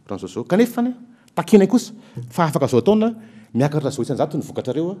ohatran'izao zao kanefa takinay kosa fa afaka zao ataona miakatra zao isanjato ny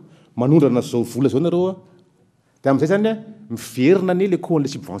vokatrareo manondrana zao vola zao nareo dia amin'izay zany miverina ny le coût-n'le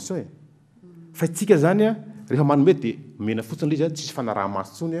subvention fa itsika zany rehefa manome dia mena fotsiny le izy tsisy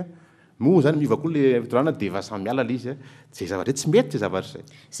fanaraha-maso tsony moa zany miova koa le fitorana dia efa samy miala le izy zay zavatra tsy mety zay zavatra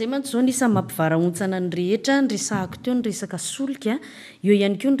zay mantsy zao nisany mampivarahontsana ny rehetra ny resahako teo ny resaka solika eo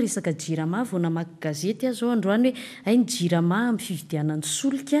ihany koa ny resaka jirama vao namaky gazety zao androany hoe ay ny jirama amin'ny fividianany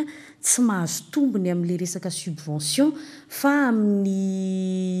solika tsy mahazo tombony amin'le resaka subvention fa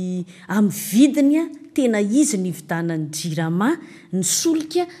amin'ny vidiny tena izy ny vidanany jirama ny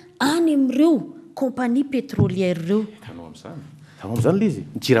solika any amin'ireo compagnie pétrolière ireo. Tanao am'zany le izy.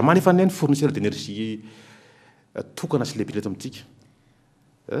 Ny jirama nefa ny fournisseur d'énergie tokana sy lehibe eto amintsika.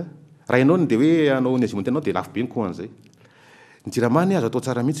 Raha ianao dia hoe anao ny azimonty anao dia lafo be ny koa an'izay. Ny jirama azo atao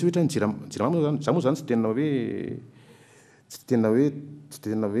tsara mihitsy ohatra ny jirama za moa zany tsy tena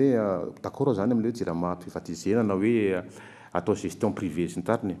hoe d'accord zany amin'ilay jirama privatisé na hoe atao gestion privée sy ny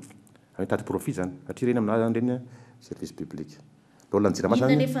tariny. Mitady profit zany. Satria reny aminazy zany reny service public. Rôle ny jirama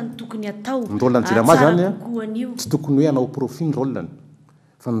zany. Inona nefa ny tokony atao? Ny rôle ny jirama zany tsy tokony hoe hanao profit ny rôle.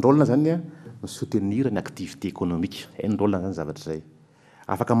 Fa ny rôle zany ny soutenir ny activité économique. Ny rôle zany zavatra zay.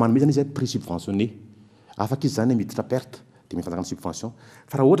 Afaka manome zany izy prix subventionné. Afaka izy zany miditra perte dia mifanjakana subvention.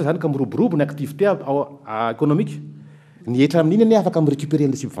 Fa raha ohatra zany ka miroborobo ny activité économique, ny etra amin'iny ane afaka mirécupérer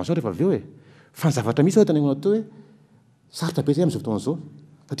le subvention rehefa avy eo. Fa ny zavatra misy ohatra ny atao hoe sarotra be zay amin'izao fotoana izao.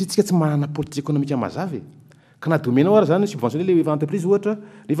 Satria tsika tsy manana politique économique mazava. Ka na domenao ary zany subventionné le entreprise ohatra,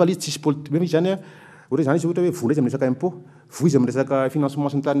 nefa izy tsisy politique izy zany ohatra zany izy ohatra hoe vola izy amin'ny resaka impôt, vola izy amin'ny resaka financement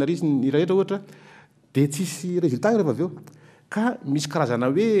sy ny tariny ary ny rehetra ohatra, dia tsisy résultat rehefa avy eo. Ka misy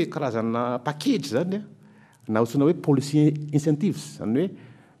karazana package zany na otsoina hoe policy incentives, zany hoe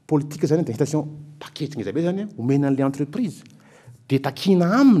politique zany d'incitation package ngeza be zany omena an'ilay entreprise dia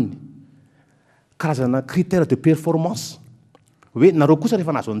takina aminy karazana critère de performance. Hoe nareo kosa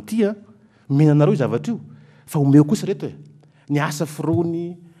rehefa nahazo an'ity omena anareo zavatra io fa omeo kosa reto ny asa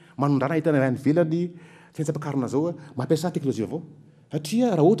firony manondrana hitana raha nivelany fiaintsam-pakarona zao mampiasa teknolojia avao.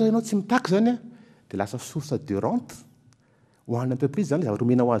 Satria raha ohatra ianao tsy mitaky zany dia lasa source de rente ho an'ny entreprise zany zavatra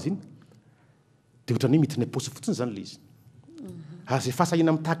omena ho azy iny. Dia ohatran'ny miditra ny paosy fotsiny zany le izy. Aza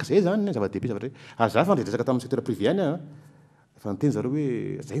fasahina mitaky zay zany zava-dehibe zavatra hoe aza fa resaka tamin'ny secteur privé ihany fa niteny zareo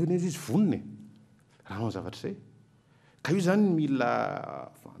hoe zay hoe izy vonony raha ny zavatra zay. Ka io zany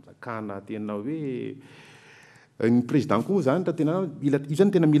mila fanjakana tena hoe ny président koa zany tena io zany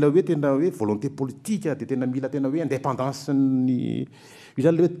tena mila hoe tena hoe volonté politique dia tena mila tena hoe indépendance ny io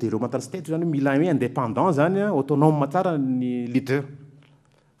zany le hoe dévelopmental state zany mila hoe indépendant zany autonome tsara ny leader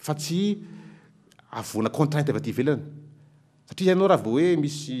fa tsy avoana contrainte avy aty ivelany. Satria ianao raha vao hoe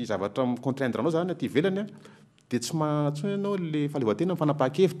misy zavatra contraindre anao zany aty ivelany dia tsy ianao le fahaleovan-tena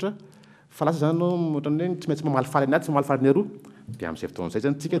mifanapahan-kevitra fa lasa zany anao ohatran'ny hoe tsy maintsy mamalifaly ny aty tsy mamalifaly ny aroa. Dia amin'izay fotoan'izay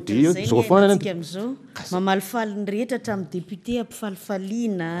zany tsika dia zao foana am'izao mamalifaly ny rehetra hatramin'ny député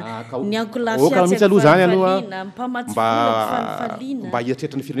ampifalifaliana ny mihitsy aloha zany aloha mpamatsifalifaliana mba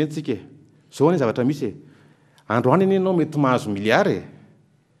hieritreritra ny firenena tsika. Zao anie zavatra misy androany anie ianao mety mahazo milliard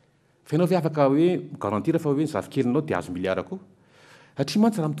fa ianao ve afaka hoe garantir fa hoe zafikely dia azo milliard koa. Satria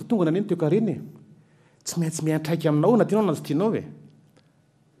mantsy raha mitotongana anie toekareny tsy maintsy miantraika aminao na tianao na tsy tianao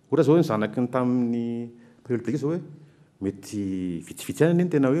ohatra zao ny zanaky ny tamin'ny prépublique zao hoe mety vitsivitsy ihany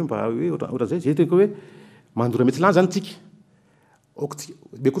tena hoe mba hoe ohatran'izay zay tena hoe mandora mety lany zany tsika.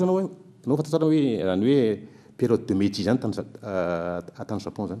 Be kosa anao hoe anao fantatsara hoe raha ny hoe période de Meiji zany tany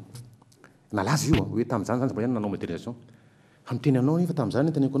Japon zany. Nalaza io hoe tamin'izany zany mba ihany nanao modernisation. Fa miteny anao nefa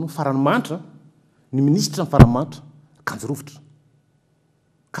tamin'izany teneniko anao farany manitra ny ministre ny farany manitra kanjo rovitra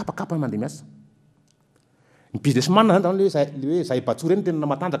kapakapa mandeha miasa. Ny businessman zany le hoe zahay Batsory reny tena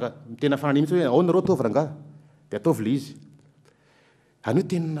matanjaka tena fananiana mihitsy hoe ao nareo ataovy rangahy dia ataovy le izy. Any hoe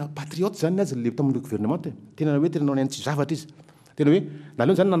tena patriote zany azy le tamin'ilay gouvernement tena hoe tena nanao tsy zavatra izy. Tena hoe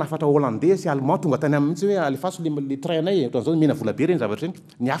naleo zany nanafatra hollandais sy allemand tonga tany amin'ny mihitsy hoe alefaso le trainay ohatran'izao mena vola be reny zavatra reny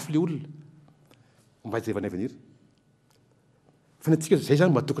niafy le olona mba hijerevana avenir. Fa ny atsika zay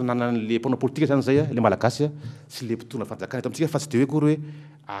zany mba tokony nanan'le mpanao politika zany zay le malagasy sy le mpitondra fanjakana eto amintsika fa tsy dia hoe kory hoe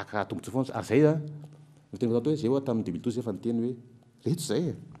aka tombontsoa foana ary zay miteny hoe zay tamin'ny 2012 efa niteny hoe rehetra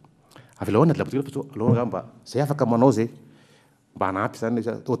zay avy lahoana de la politique fa aloha mba zay afaka manao zay mba hanampy zany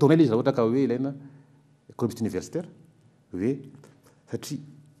ataonay le izy raha ohatra ka hoe ilaina économiste universitaire hoe satria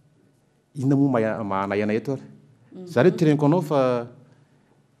inona moa mahanayanay eto ary zany hoe teneniko anao fa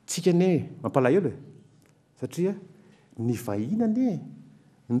tsika anie mampalahelo satria ny vahina anie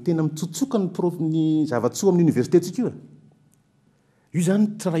ny tena mitsotsoka ny zavatsoa amin'ny université tsika io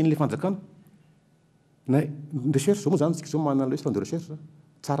zany tsy raha in'ilay fanjakana na recherche zao moa zany tsika zao manana le plan de recherche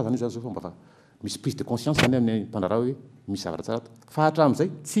tsara zany io zany zao fa mba misy prise de conscience zany amin'ny mpanarao hoe misy zavatra tsara fa hatramin'izay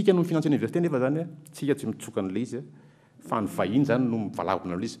tsika no financer université nefa zany tsika tsy mitsoka an'ilay izy fa ny vahiny zany no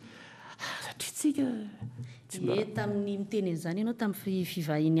mivalavina an'ilay izy satria tsika tamin'ny miteny an'izany ianao tamin'ny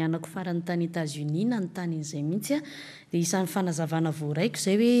fivahiny anako farany tany États-Unis na ny tany an'izay mihitsy dia isan'ny fanazavana voaraiko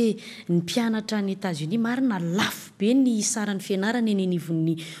zay hoe ny mpianatra any États-Unis marina lafo be ny saran'ny fianarana eny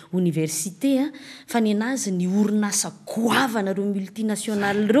anivon'ny université fa ny anazy ny orinasa goavana reo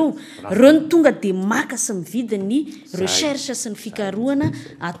multinational reo ny tonga dia maka sy mividy ny recherche sy ny fikarohana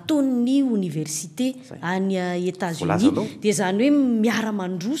ataon'ny université any États-Unis dia zany hoe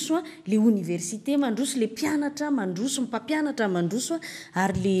miara-mandroso le université université mandroso le mpianatra mandroso mpampianatra mandroso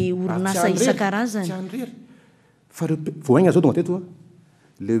ary le orinasa isan-karazany fa voaigna zao tonga teto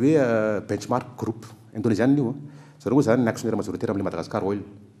le hoe benchmark groupe indonésianina io zareo moa zany ny actionnaire majoritaire am'le Madagascar oil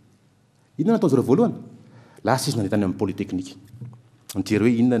inona nataony zareo voalohany lasa izy nandetany amin'ny polytechnique nijery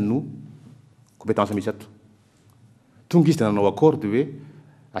hoe inona no compétence misy ato tonga izy de nanao accord de hoe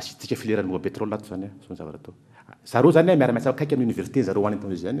asitsika filière nova pétrole ato zany zao ny zavatra atao zareo zany miara-miasa akaiky amin'ny université zareo any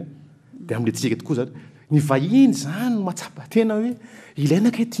indonésienne de am'le tsika tokoa zany ny vahiny zany matsapa tena hoe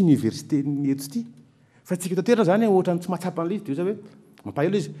ilaina ka ty université ny eto ty fa tsika toterana zany ohatrany tsy matsapa an'le izy de hoe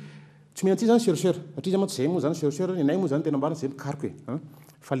mampahelo izy tsy maintsy zany chercheur satria zany zay moa zany chercheur nay moa zany tena ambana zay mikariko hoe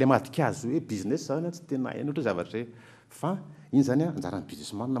fa le madika azy hoe business zany tsy tena hainy ohatra zavatra zay fa iny zany anjaran'ny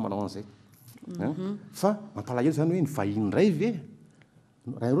businessman na manao an'izay fa mampalahelo zany hoe ny vahiny ray ve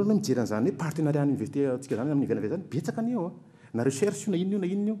raha ireo na mijery an'izany hoe partenariat ny université atsika zany amin'ny ivelany zany betsaka an'io na recherche io na inona io na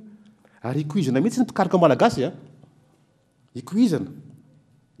inona io ary ikoizana mihitsy ny mpikaroka malagasy ikoizana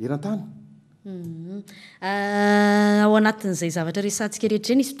eran-tany ao anatin'izay zavatra resantsika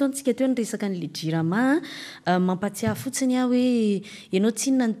rehetra eny isy fotoantsika teo ny resaka n'le jirama mampatsiahy fotsiny aho hoe ianao tsy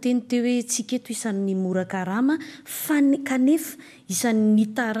inona ny teny teo hoe tsika eto isan'ny mora karama fa kanefa isan'ny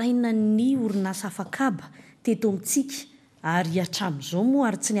taraina ny orinasa afakaba teto amintsika ary hatram'izao moa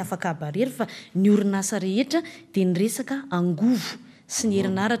ary tsy ny afakaba rery fa ny orinasa rehetra dia ny resaka angovo sy ny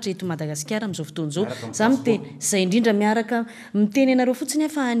herinaratra eto Madagasikara amin'izao fotoan'izao za miteny zay indrindra miaraka miteny anareo fotsiny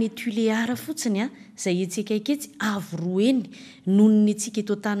fa any Juillet fotsiny zay etsikaiky avo roeny noho ny antsika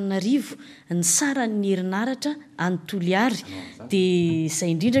eto Antananarivo ny saran'ny herinaratra any Juillet dia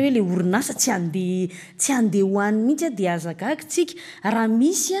zay indrindra hoe le orinasa tsy andeha hoany mihitsy dia azagaga tsika raha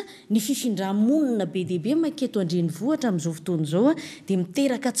misy ny fifindramonina be dia be maketo andrenivohitra amin'izao fotoan'izao dia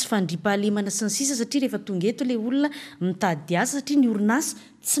miteraka tsy fandriampahalemana sy ny sisa satria rehefa tonga eto le olona mitady asa satria ny orinasa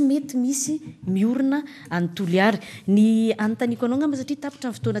tsy mety misy miorina any Juillet ny anontaniako anao ngamba satria tapitra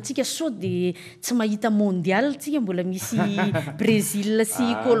ny fotoanantsika sao dia tsy mahita mondial tsika mbola misy Brésil sy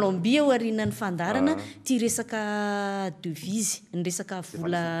Colombie ao aorianan'ny fandarana ty resaka devise ny resaka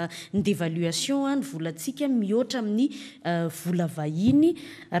vola ny dévaluation ny volantsika mihoatra amin'ny vola vahiny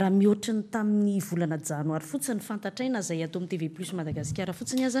raha mihoatra ny tamin'ny volana janoary fotsiny ny fantatraina zay atao amin'ny TV Plus Madagasikara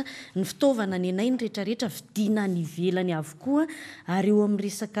fotsiny aza ny fitaovana ny anay ny rehetrarehetra vidina ny ivelany avokoa ary eo amin'ny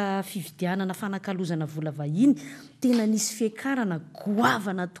resaka fividianana fanakalozana vola vahiny tena nisy fiakarana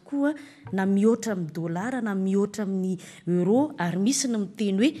goavana tokoa na mihoatra amin'ny dolara na mihoatra amin'ny euro ary misy ny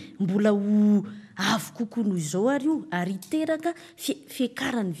miteny hoe mbola ho avo kokoa noho izao ary io ary teraka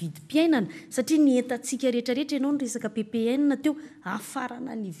fiakarany vidim-piainana satria ny entantsika rehetrarehetra ianao ny resaka PPN teo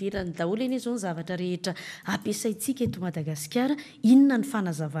afarana ny ivelany daholo eny izao ny zavatra rehetra ampiasaintsika eto Madagasikara inona ny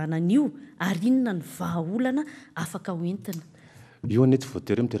fanazavana an'io ary inona ny vahaolana afaka hoentina io ane tsy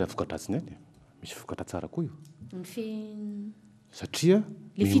voatery mitera vokadratsiny any misy vokatra tsara koa io satria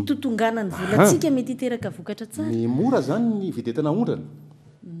le fitotongana ny volantsika mety hiteraka vokatra tsara ny mora zany ny videtana ondrana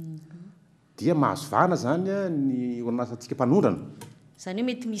dia mahazo vana zany ny orinasa antsika mpanondrana zany hoe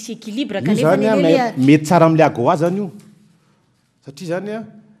mety misy équilibre kanefa mety tsara amin'le agoa zany io satria zany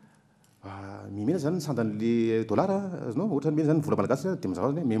mimena zany ny sandan'le dolara azonao ohatra mena zany vola malagasy dia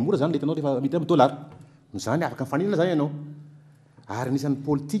mazava zany mais mora zany letanao rehefa mety amin'ny dolara zany afaka mifanina zany ianao ary nisan'ny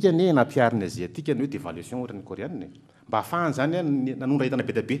politika ne nampiariny asiatika ny hoe dévaluation ohatra ny koréanne mba ahafahany zany nanondra entana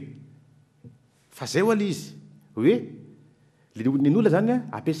be da be fa zay ho ale izy hoe ny olona zany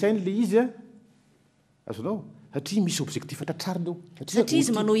ampiasainy le izy azonao satria misy objectif tratrariny eo satria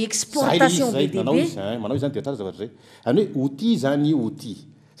izy manao exportation be dia be manao izy zany dia tsara zavatra zay any hoe outil zany outil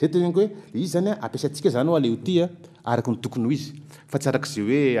zay teneniko hoe le izy zany ampiasaintsika zany ho le outil araka ny tokony ho izy fa tsy arak'izay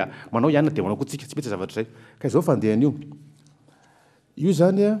hoe manao ihany dia manao koa tsika tsy mety zavatra zay ka izao fandehan'io io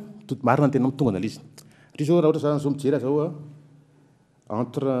zany marina ny tena mitonga an'ala izy satria zao raha ohatra zany zao mijery zao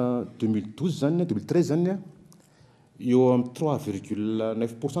entre 2012 zany 2013 zany eo amin'ny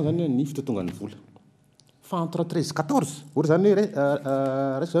 3,9% zany ny fitotongan'ny vola fa entre 13 14 ohatra zany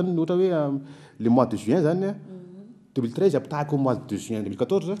raika zany ohatra hoe le mois de juin zany 2013 apitahako mois de juin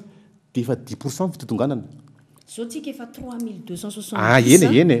 2014 dia efa 10% fitotonganana zao tsika efa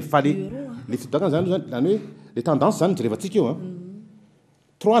 3260 eny fa le fitotongana zany hoe le tendance zany jerevantsika eo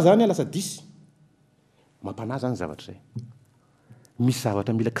 3 zany lasa 10 mampanahy zany zavatra zay misy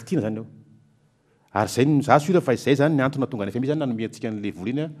zavatra mila kitina zany eo ary zay za sura fa izay zany ny antony tonga ny FMI zany nanome antsika an'le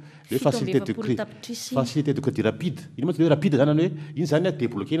vola iny hoe facilité de crédit rapide iny moa tsy hoe rapide zany hoe iny zany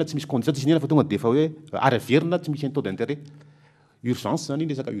débloqué na tsy misy condition tsy nena fa tonga dia efa hoe ary averina tsy misy taux d'intérêt urgence zany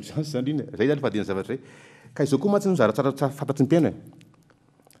iny resaka urgence zany iny zay zany fadina zavatra zay ka izao koa matsy zara fantatry ny tena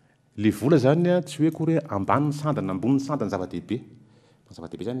le vola zany tsy hoe kory ambany sandana ambony sandana zava-dehibe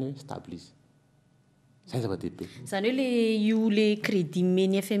zany hoe stable izy zay zava-dehibe zany hoe le io le crédit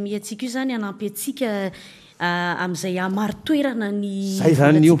meny FMI atsika io zany anampy atsika amin'izay amaro toerana ny zay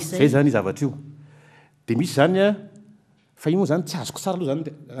zany io zay zany i zavatra io dia misy zany a fa io moa zany tsy azoko tsara aloha zany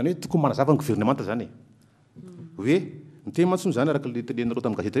hoe tokony manazava ny gouvernemanta zany hoe miteny mantsony zany araka le telenareo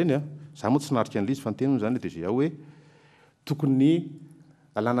tamin'ny gazety reny a za moa tsy narika an'lizy fa niteny zany le DGA hoe tokony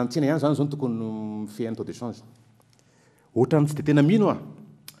alana antsena ihany zany zao tokony mifehan'ny taux de change ohatrany tsy dia tena mino a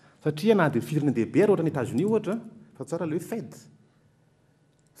satria na dia firenena dehibe ary ohatra ny États-Unis ohatra fa tsara le hoe Fed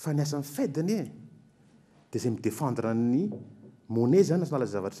fa ny asan'ny Fed any e dia izay midéfendre ny monnaie zany nasionala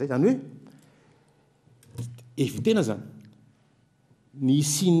zavatra zay zany hoe evitena zany ny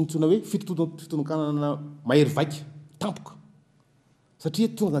isiny ntsona hoe fitononkanana mahery vaika tampoka satria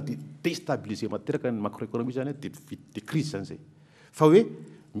tonga dia déstabiliser materaka ny macroéconomie zany dia crise zany zay fa hoe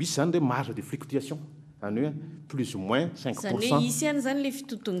misy zany hoe marge de fluctuation zany hoe plus ou moins 5%. Zany hoe isy ihany zany le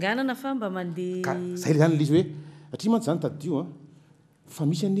fitotonganana fa mba mandeha zay zany l'izy hoe satria mantsy zany tadio a fa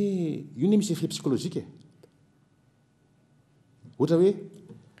misy any io ne misy effet psychologique e ohatra hoe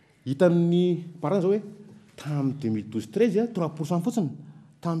hita amin'ny parana zao hoe tamin'ny 2012-13 a 3% fotsiny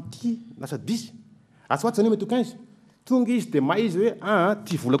tamin'ity lasa 10 atsy zany hoe mety ho 15 tonga izy dia maha izy hoe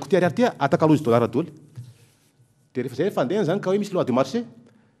ty volako ty ariary ty atakalozy dollar daoly dia rehefa zay fandehana zany ka hoe misy loi de marché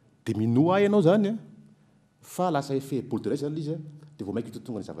dia minoa ianao zany a fa lasa effet boule de neige zany izy dia vao maika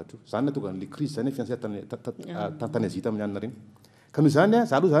itotonga ny zavatra io zany natonga le crise zany financière tany azita amin'ny anina reny ka noho zany a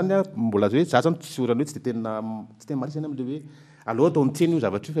za aloha zany a mbola hoe za zany tsy orany hoe tsy tena marisa zany am'le hoe aloha atao nitseny io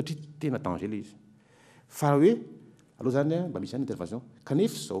zavatra io satria tena danger le izy fa hoe aloha zany a mba misy zany intervention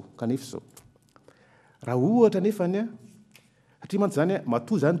kanefa zao raha ohatra nefany a satria mantsy zany a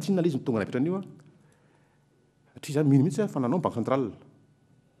matoa zany tsinona le izy mitonga napetrany io a satria zany mino mihitsy fa nanao banque centrale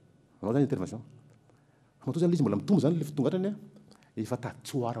nanao zany intervention matoa zany le izy mbola mitombo zany le fitongatrany a efa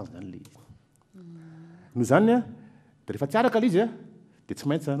taditsoarany zany le izy noho zany a dia rehefa tsy araka le izy a dia tsy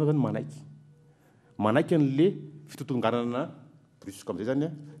maintsy anao zany manaiky an'le fitotonganana brusque am'izay zany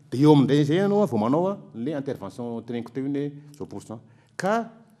a dia eo amin'izay zay anao vao manao a le intervention teneniko teo iny hoe 0% ka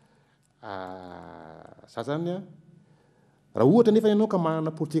za zany a raha ohatra nefa ianao ka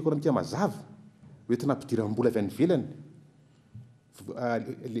manana politique économique mazava hoentina ampidiram-bola avy any ivelany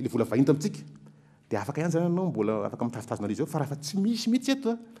le vola vahiny amitsika dia afaka ihany zany anao mbola afaka mitazitazina an'izy eo fa raha fa tsy misy mihitsy eto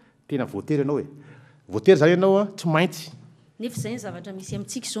a tena voatery ianao e voatery zany ianao a tsy maintsy nefa zay ny zavatra misy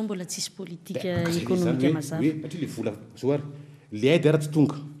amintsika zao mbola tsisy politika économique mazava satria le vola zao ary le aide ara tsy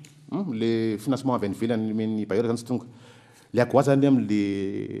tonga le financement avy any ivelany men'ny bailleur zany tsy tonga le akoa zany am'le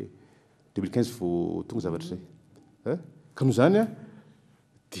 2015 vao tonga zavatra zay ka noho zany a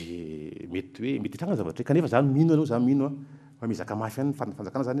dia mety hoe mety hitranga zavatra kanefa za mino aloha za mino a fa mizaka mafy any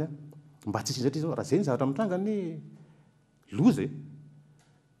fanjakana zany a mba tsisy satria zao raha zay ny zavatra mitranga ny loza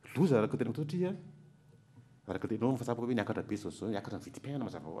loza araka tenako satria araka tenao fahatsapaka hoe niakatra be zao niakatra ny vidim-piainana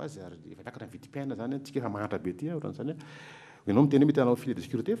mazava ho azy ary efa niakatra ny vidim-piainana zany tsika efa mahanatra be ty ohatran'izany ianao miteny hoe mety anao filet de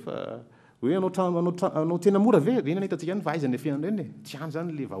sécurité fa hoe anao tsena mora ve reny hitantsika any fa aizany fiainana reny tsy any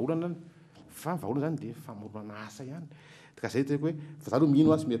zany le vahaolana any fa vahaolana zany dia famorona asa ihany ka zay teko hoe fa za aloha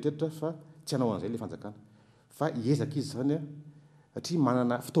mino azy mieritreritra fa tsy hanao an'izay le fanjakana fa hiezaka izy zany a satria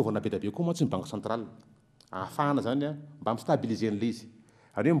manana fitaovana be da be koa mantsy ny banque centrale ahafahana zany a mba mistabiliser an'le izy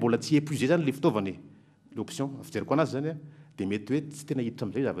ary hoe mbola tsy épuisé zany le fitaovany l'option fijeriko anazy zany a dia mety hoe tsy tena hiditra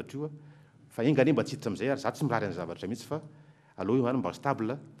am'izay zavatra io a fa engane mba tsy hiditra am'izay ary za tsy mirary any zavatra mihitsy fa aloha io zany mba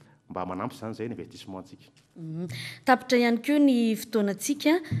stable mba manampy zany zay ny investissement antsika tapitra ihany koa ny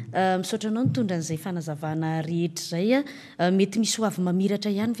fotoanantsika misaotra anao nitondra an'izay fanazavana rehetra zay a mety misy ho avy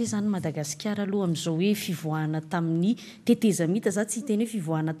mamiratra ihany ve zany Madagasikara aloha amin'izao hoe fivoahana tamin'ny tetezamita za tsy hiteny hoe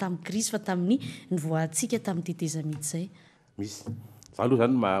fivoahana tamin'ny crise fa tamin'ny nivoahantsika tamin'ny tetezamita zay misy za aloha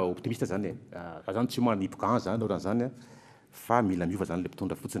zany ma optimiste zany za zany tsy manipoka zany oharan'izany a fa mila miova zany le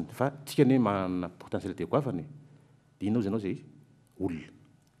mpitondra fotsiny fa tsika ne manana potentialité goavany dia inao zay anao zay olona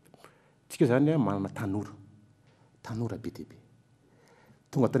tsika zany a manana tanora be dia be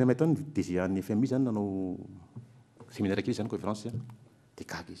tonga tany amay tany DGA ny FMI zany nanao séminaire kely zany conférence dia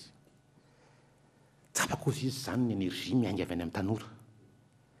gaga izy tsapako ozy izy zany ny énergie miainga avy any amin'ny tanora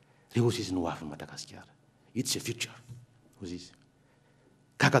reo ozy izy no avy Madagasikara it's the future ozy izy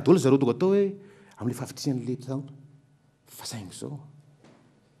gaga daholo zareo tonga atao hoe amin'le fahavitrihan'le tanora fa saingy zao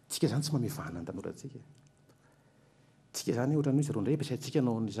tsika zany tsy mamevahana ny tanora antsika tsika zany ohatrany hoe zareo indray ampiasaintsika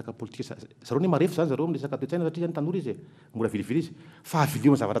nao resaka politika zareo ne marefo zany zareo am'resaka toe-tsaina satria zany tanora izy mora vilivily izy fa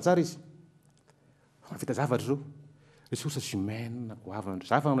avilio amin'ny zavatra tsara izy mavita zavatra zao ressources humaines na goavana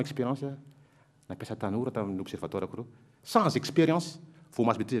za fa nanao expérience nampiasa tanora tamin'ny observatoire ako reo sans expérience vao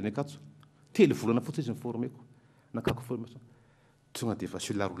maso maîtrise ny akatso telo volana fotsiny izy miformeko nakako formation tonga dia efa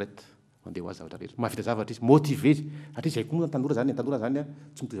sur la roulette mandeha ho azy zavatra rehetra mahavita zavatra izy motivé satria zay koa moa tanora zany tanora zany a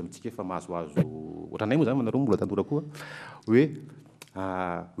tsy mitovy amintsika fa mahazoazo ohatranay moa zany manareo mbola tanora koa hoe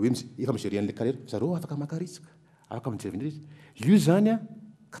efa mijery an'le carrière zareo afaka makarisika afaka mijery izy io zany a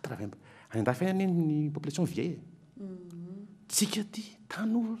 80 any andafy any ny population vieille tsika ty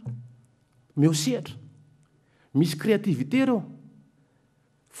tanora miosehatra misy créativité reo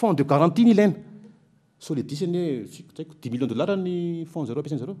fonds de garantie ny ilaina solidisany tsaiko 10 millions de dollars ny fonds zareo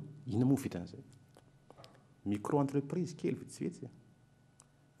ampiasainy zareo inona moa vitan'izay micro entreprise kely vitsivitsy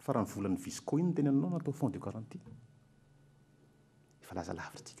farany volan'ny visco iny teny anao natao fonds de garantie efa laza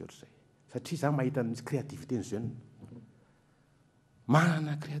lavitra tsika ohatr'izay satria za mahita misy créativité ny jeune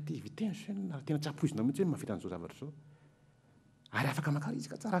manana créativité ny jeune ary tena tsapoizina mihitsy hoe mahavita an'izao zavatra zao ary afaka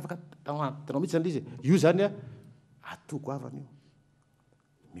makarizika tsara afaka tanao mihitsy zany izy io zany a atoko avana io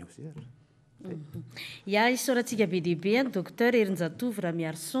miosehatra ia isaorantsika be dehibe any docteur Erinjatovy raha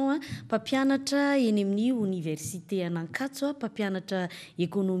miarson mpampianatra eny amin'ny université Anankatso mpampianatra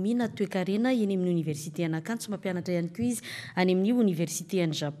économie na toekarena eny amin'ny université Anankatso mampianatra ihany koa izy any amin'ny université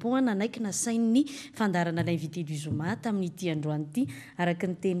any Japon nanaiky na sain'ny fandarana l'invité du Zoma tamin'ity androany ity araka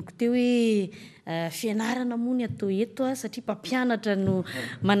ny teniko teo hoe fianarana moa ny atao eto satria mpampianatra no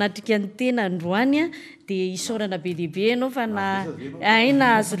manatrika ny tena androany dia isaorana be dehibe ianao fa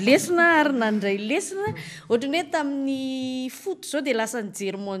na azo lesona ary nandray lesona ohatrany hoe tamin'ny foot zao dia lasa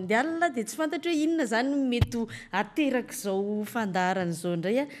nijery mondial dia tsy fantatra hoe inona zany mety ateraka izao fandarana izao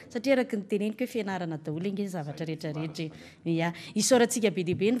indray satria araka ny teneniko hoe fianarana daholo inge zavatra rehetrarehetra ia isaorantsika be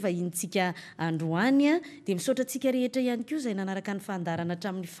dehibe ny vahintsika androany dia misaotra antsika rehetra ihany koa izay nanaraka ny fandarana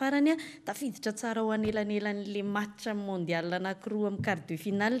hatramin'ny farany tafiditra tsara ho anelanelan'le match mondial anankiroa amin'ny quart de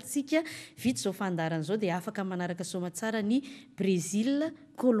finale tsika vita izao fandarana izao dia afaka manaraka soma tsara ny Brésil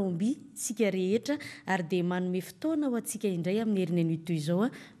Colombie tsika rehetra ary dia manome fotoana ho antsika indray amin'ny herin'ny an'ito izao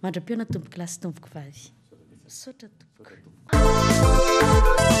mandra-piona tomboky lasy tomboky vavy misaotra tompoko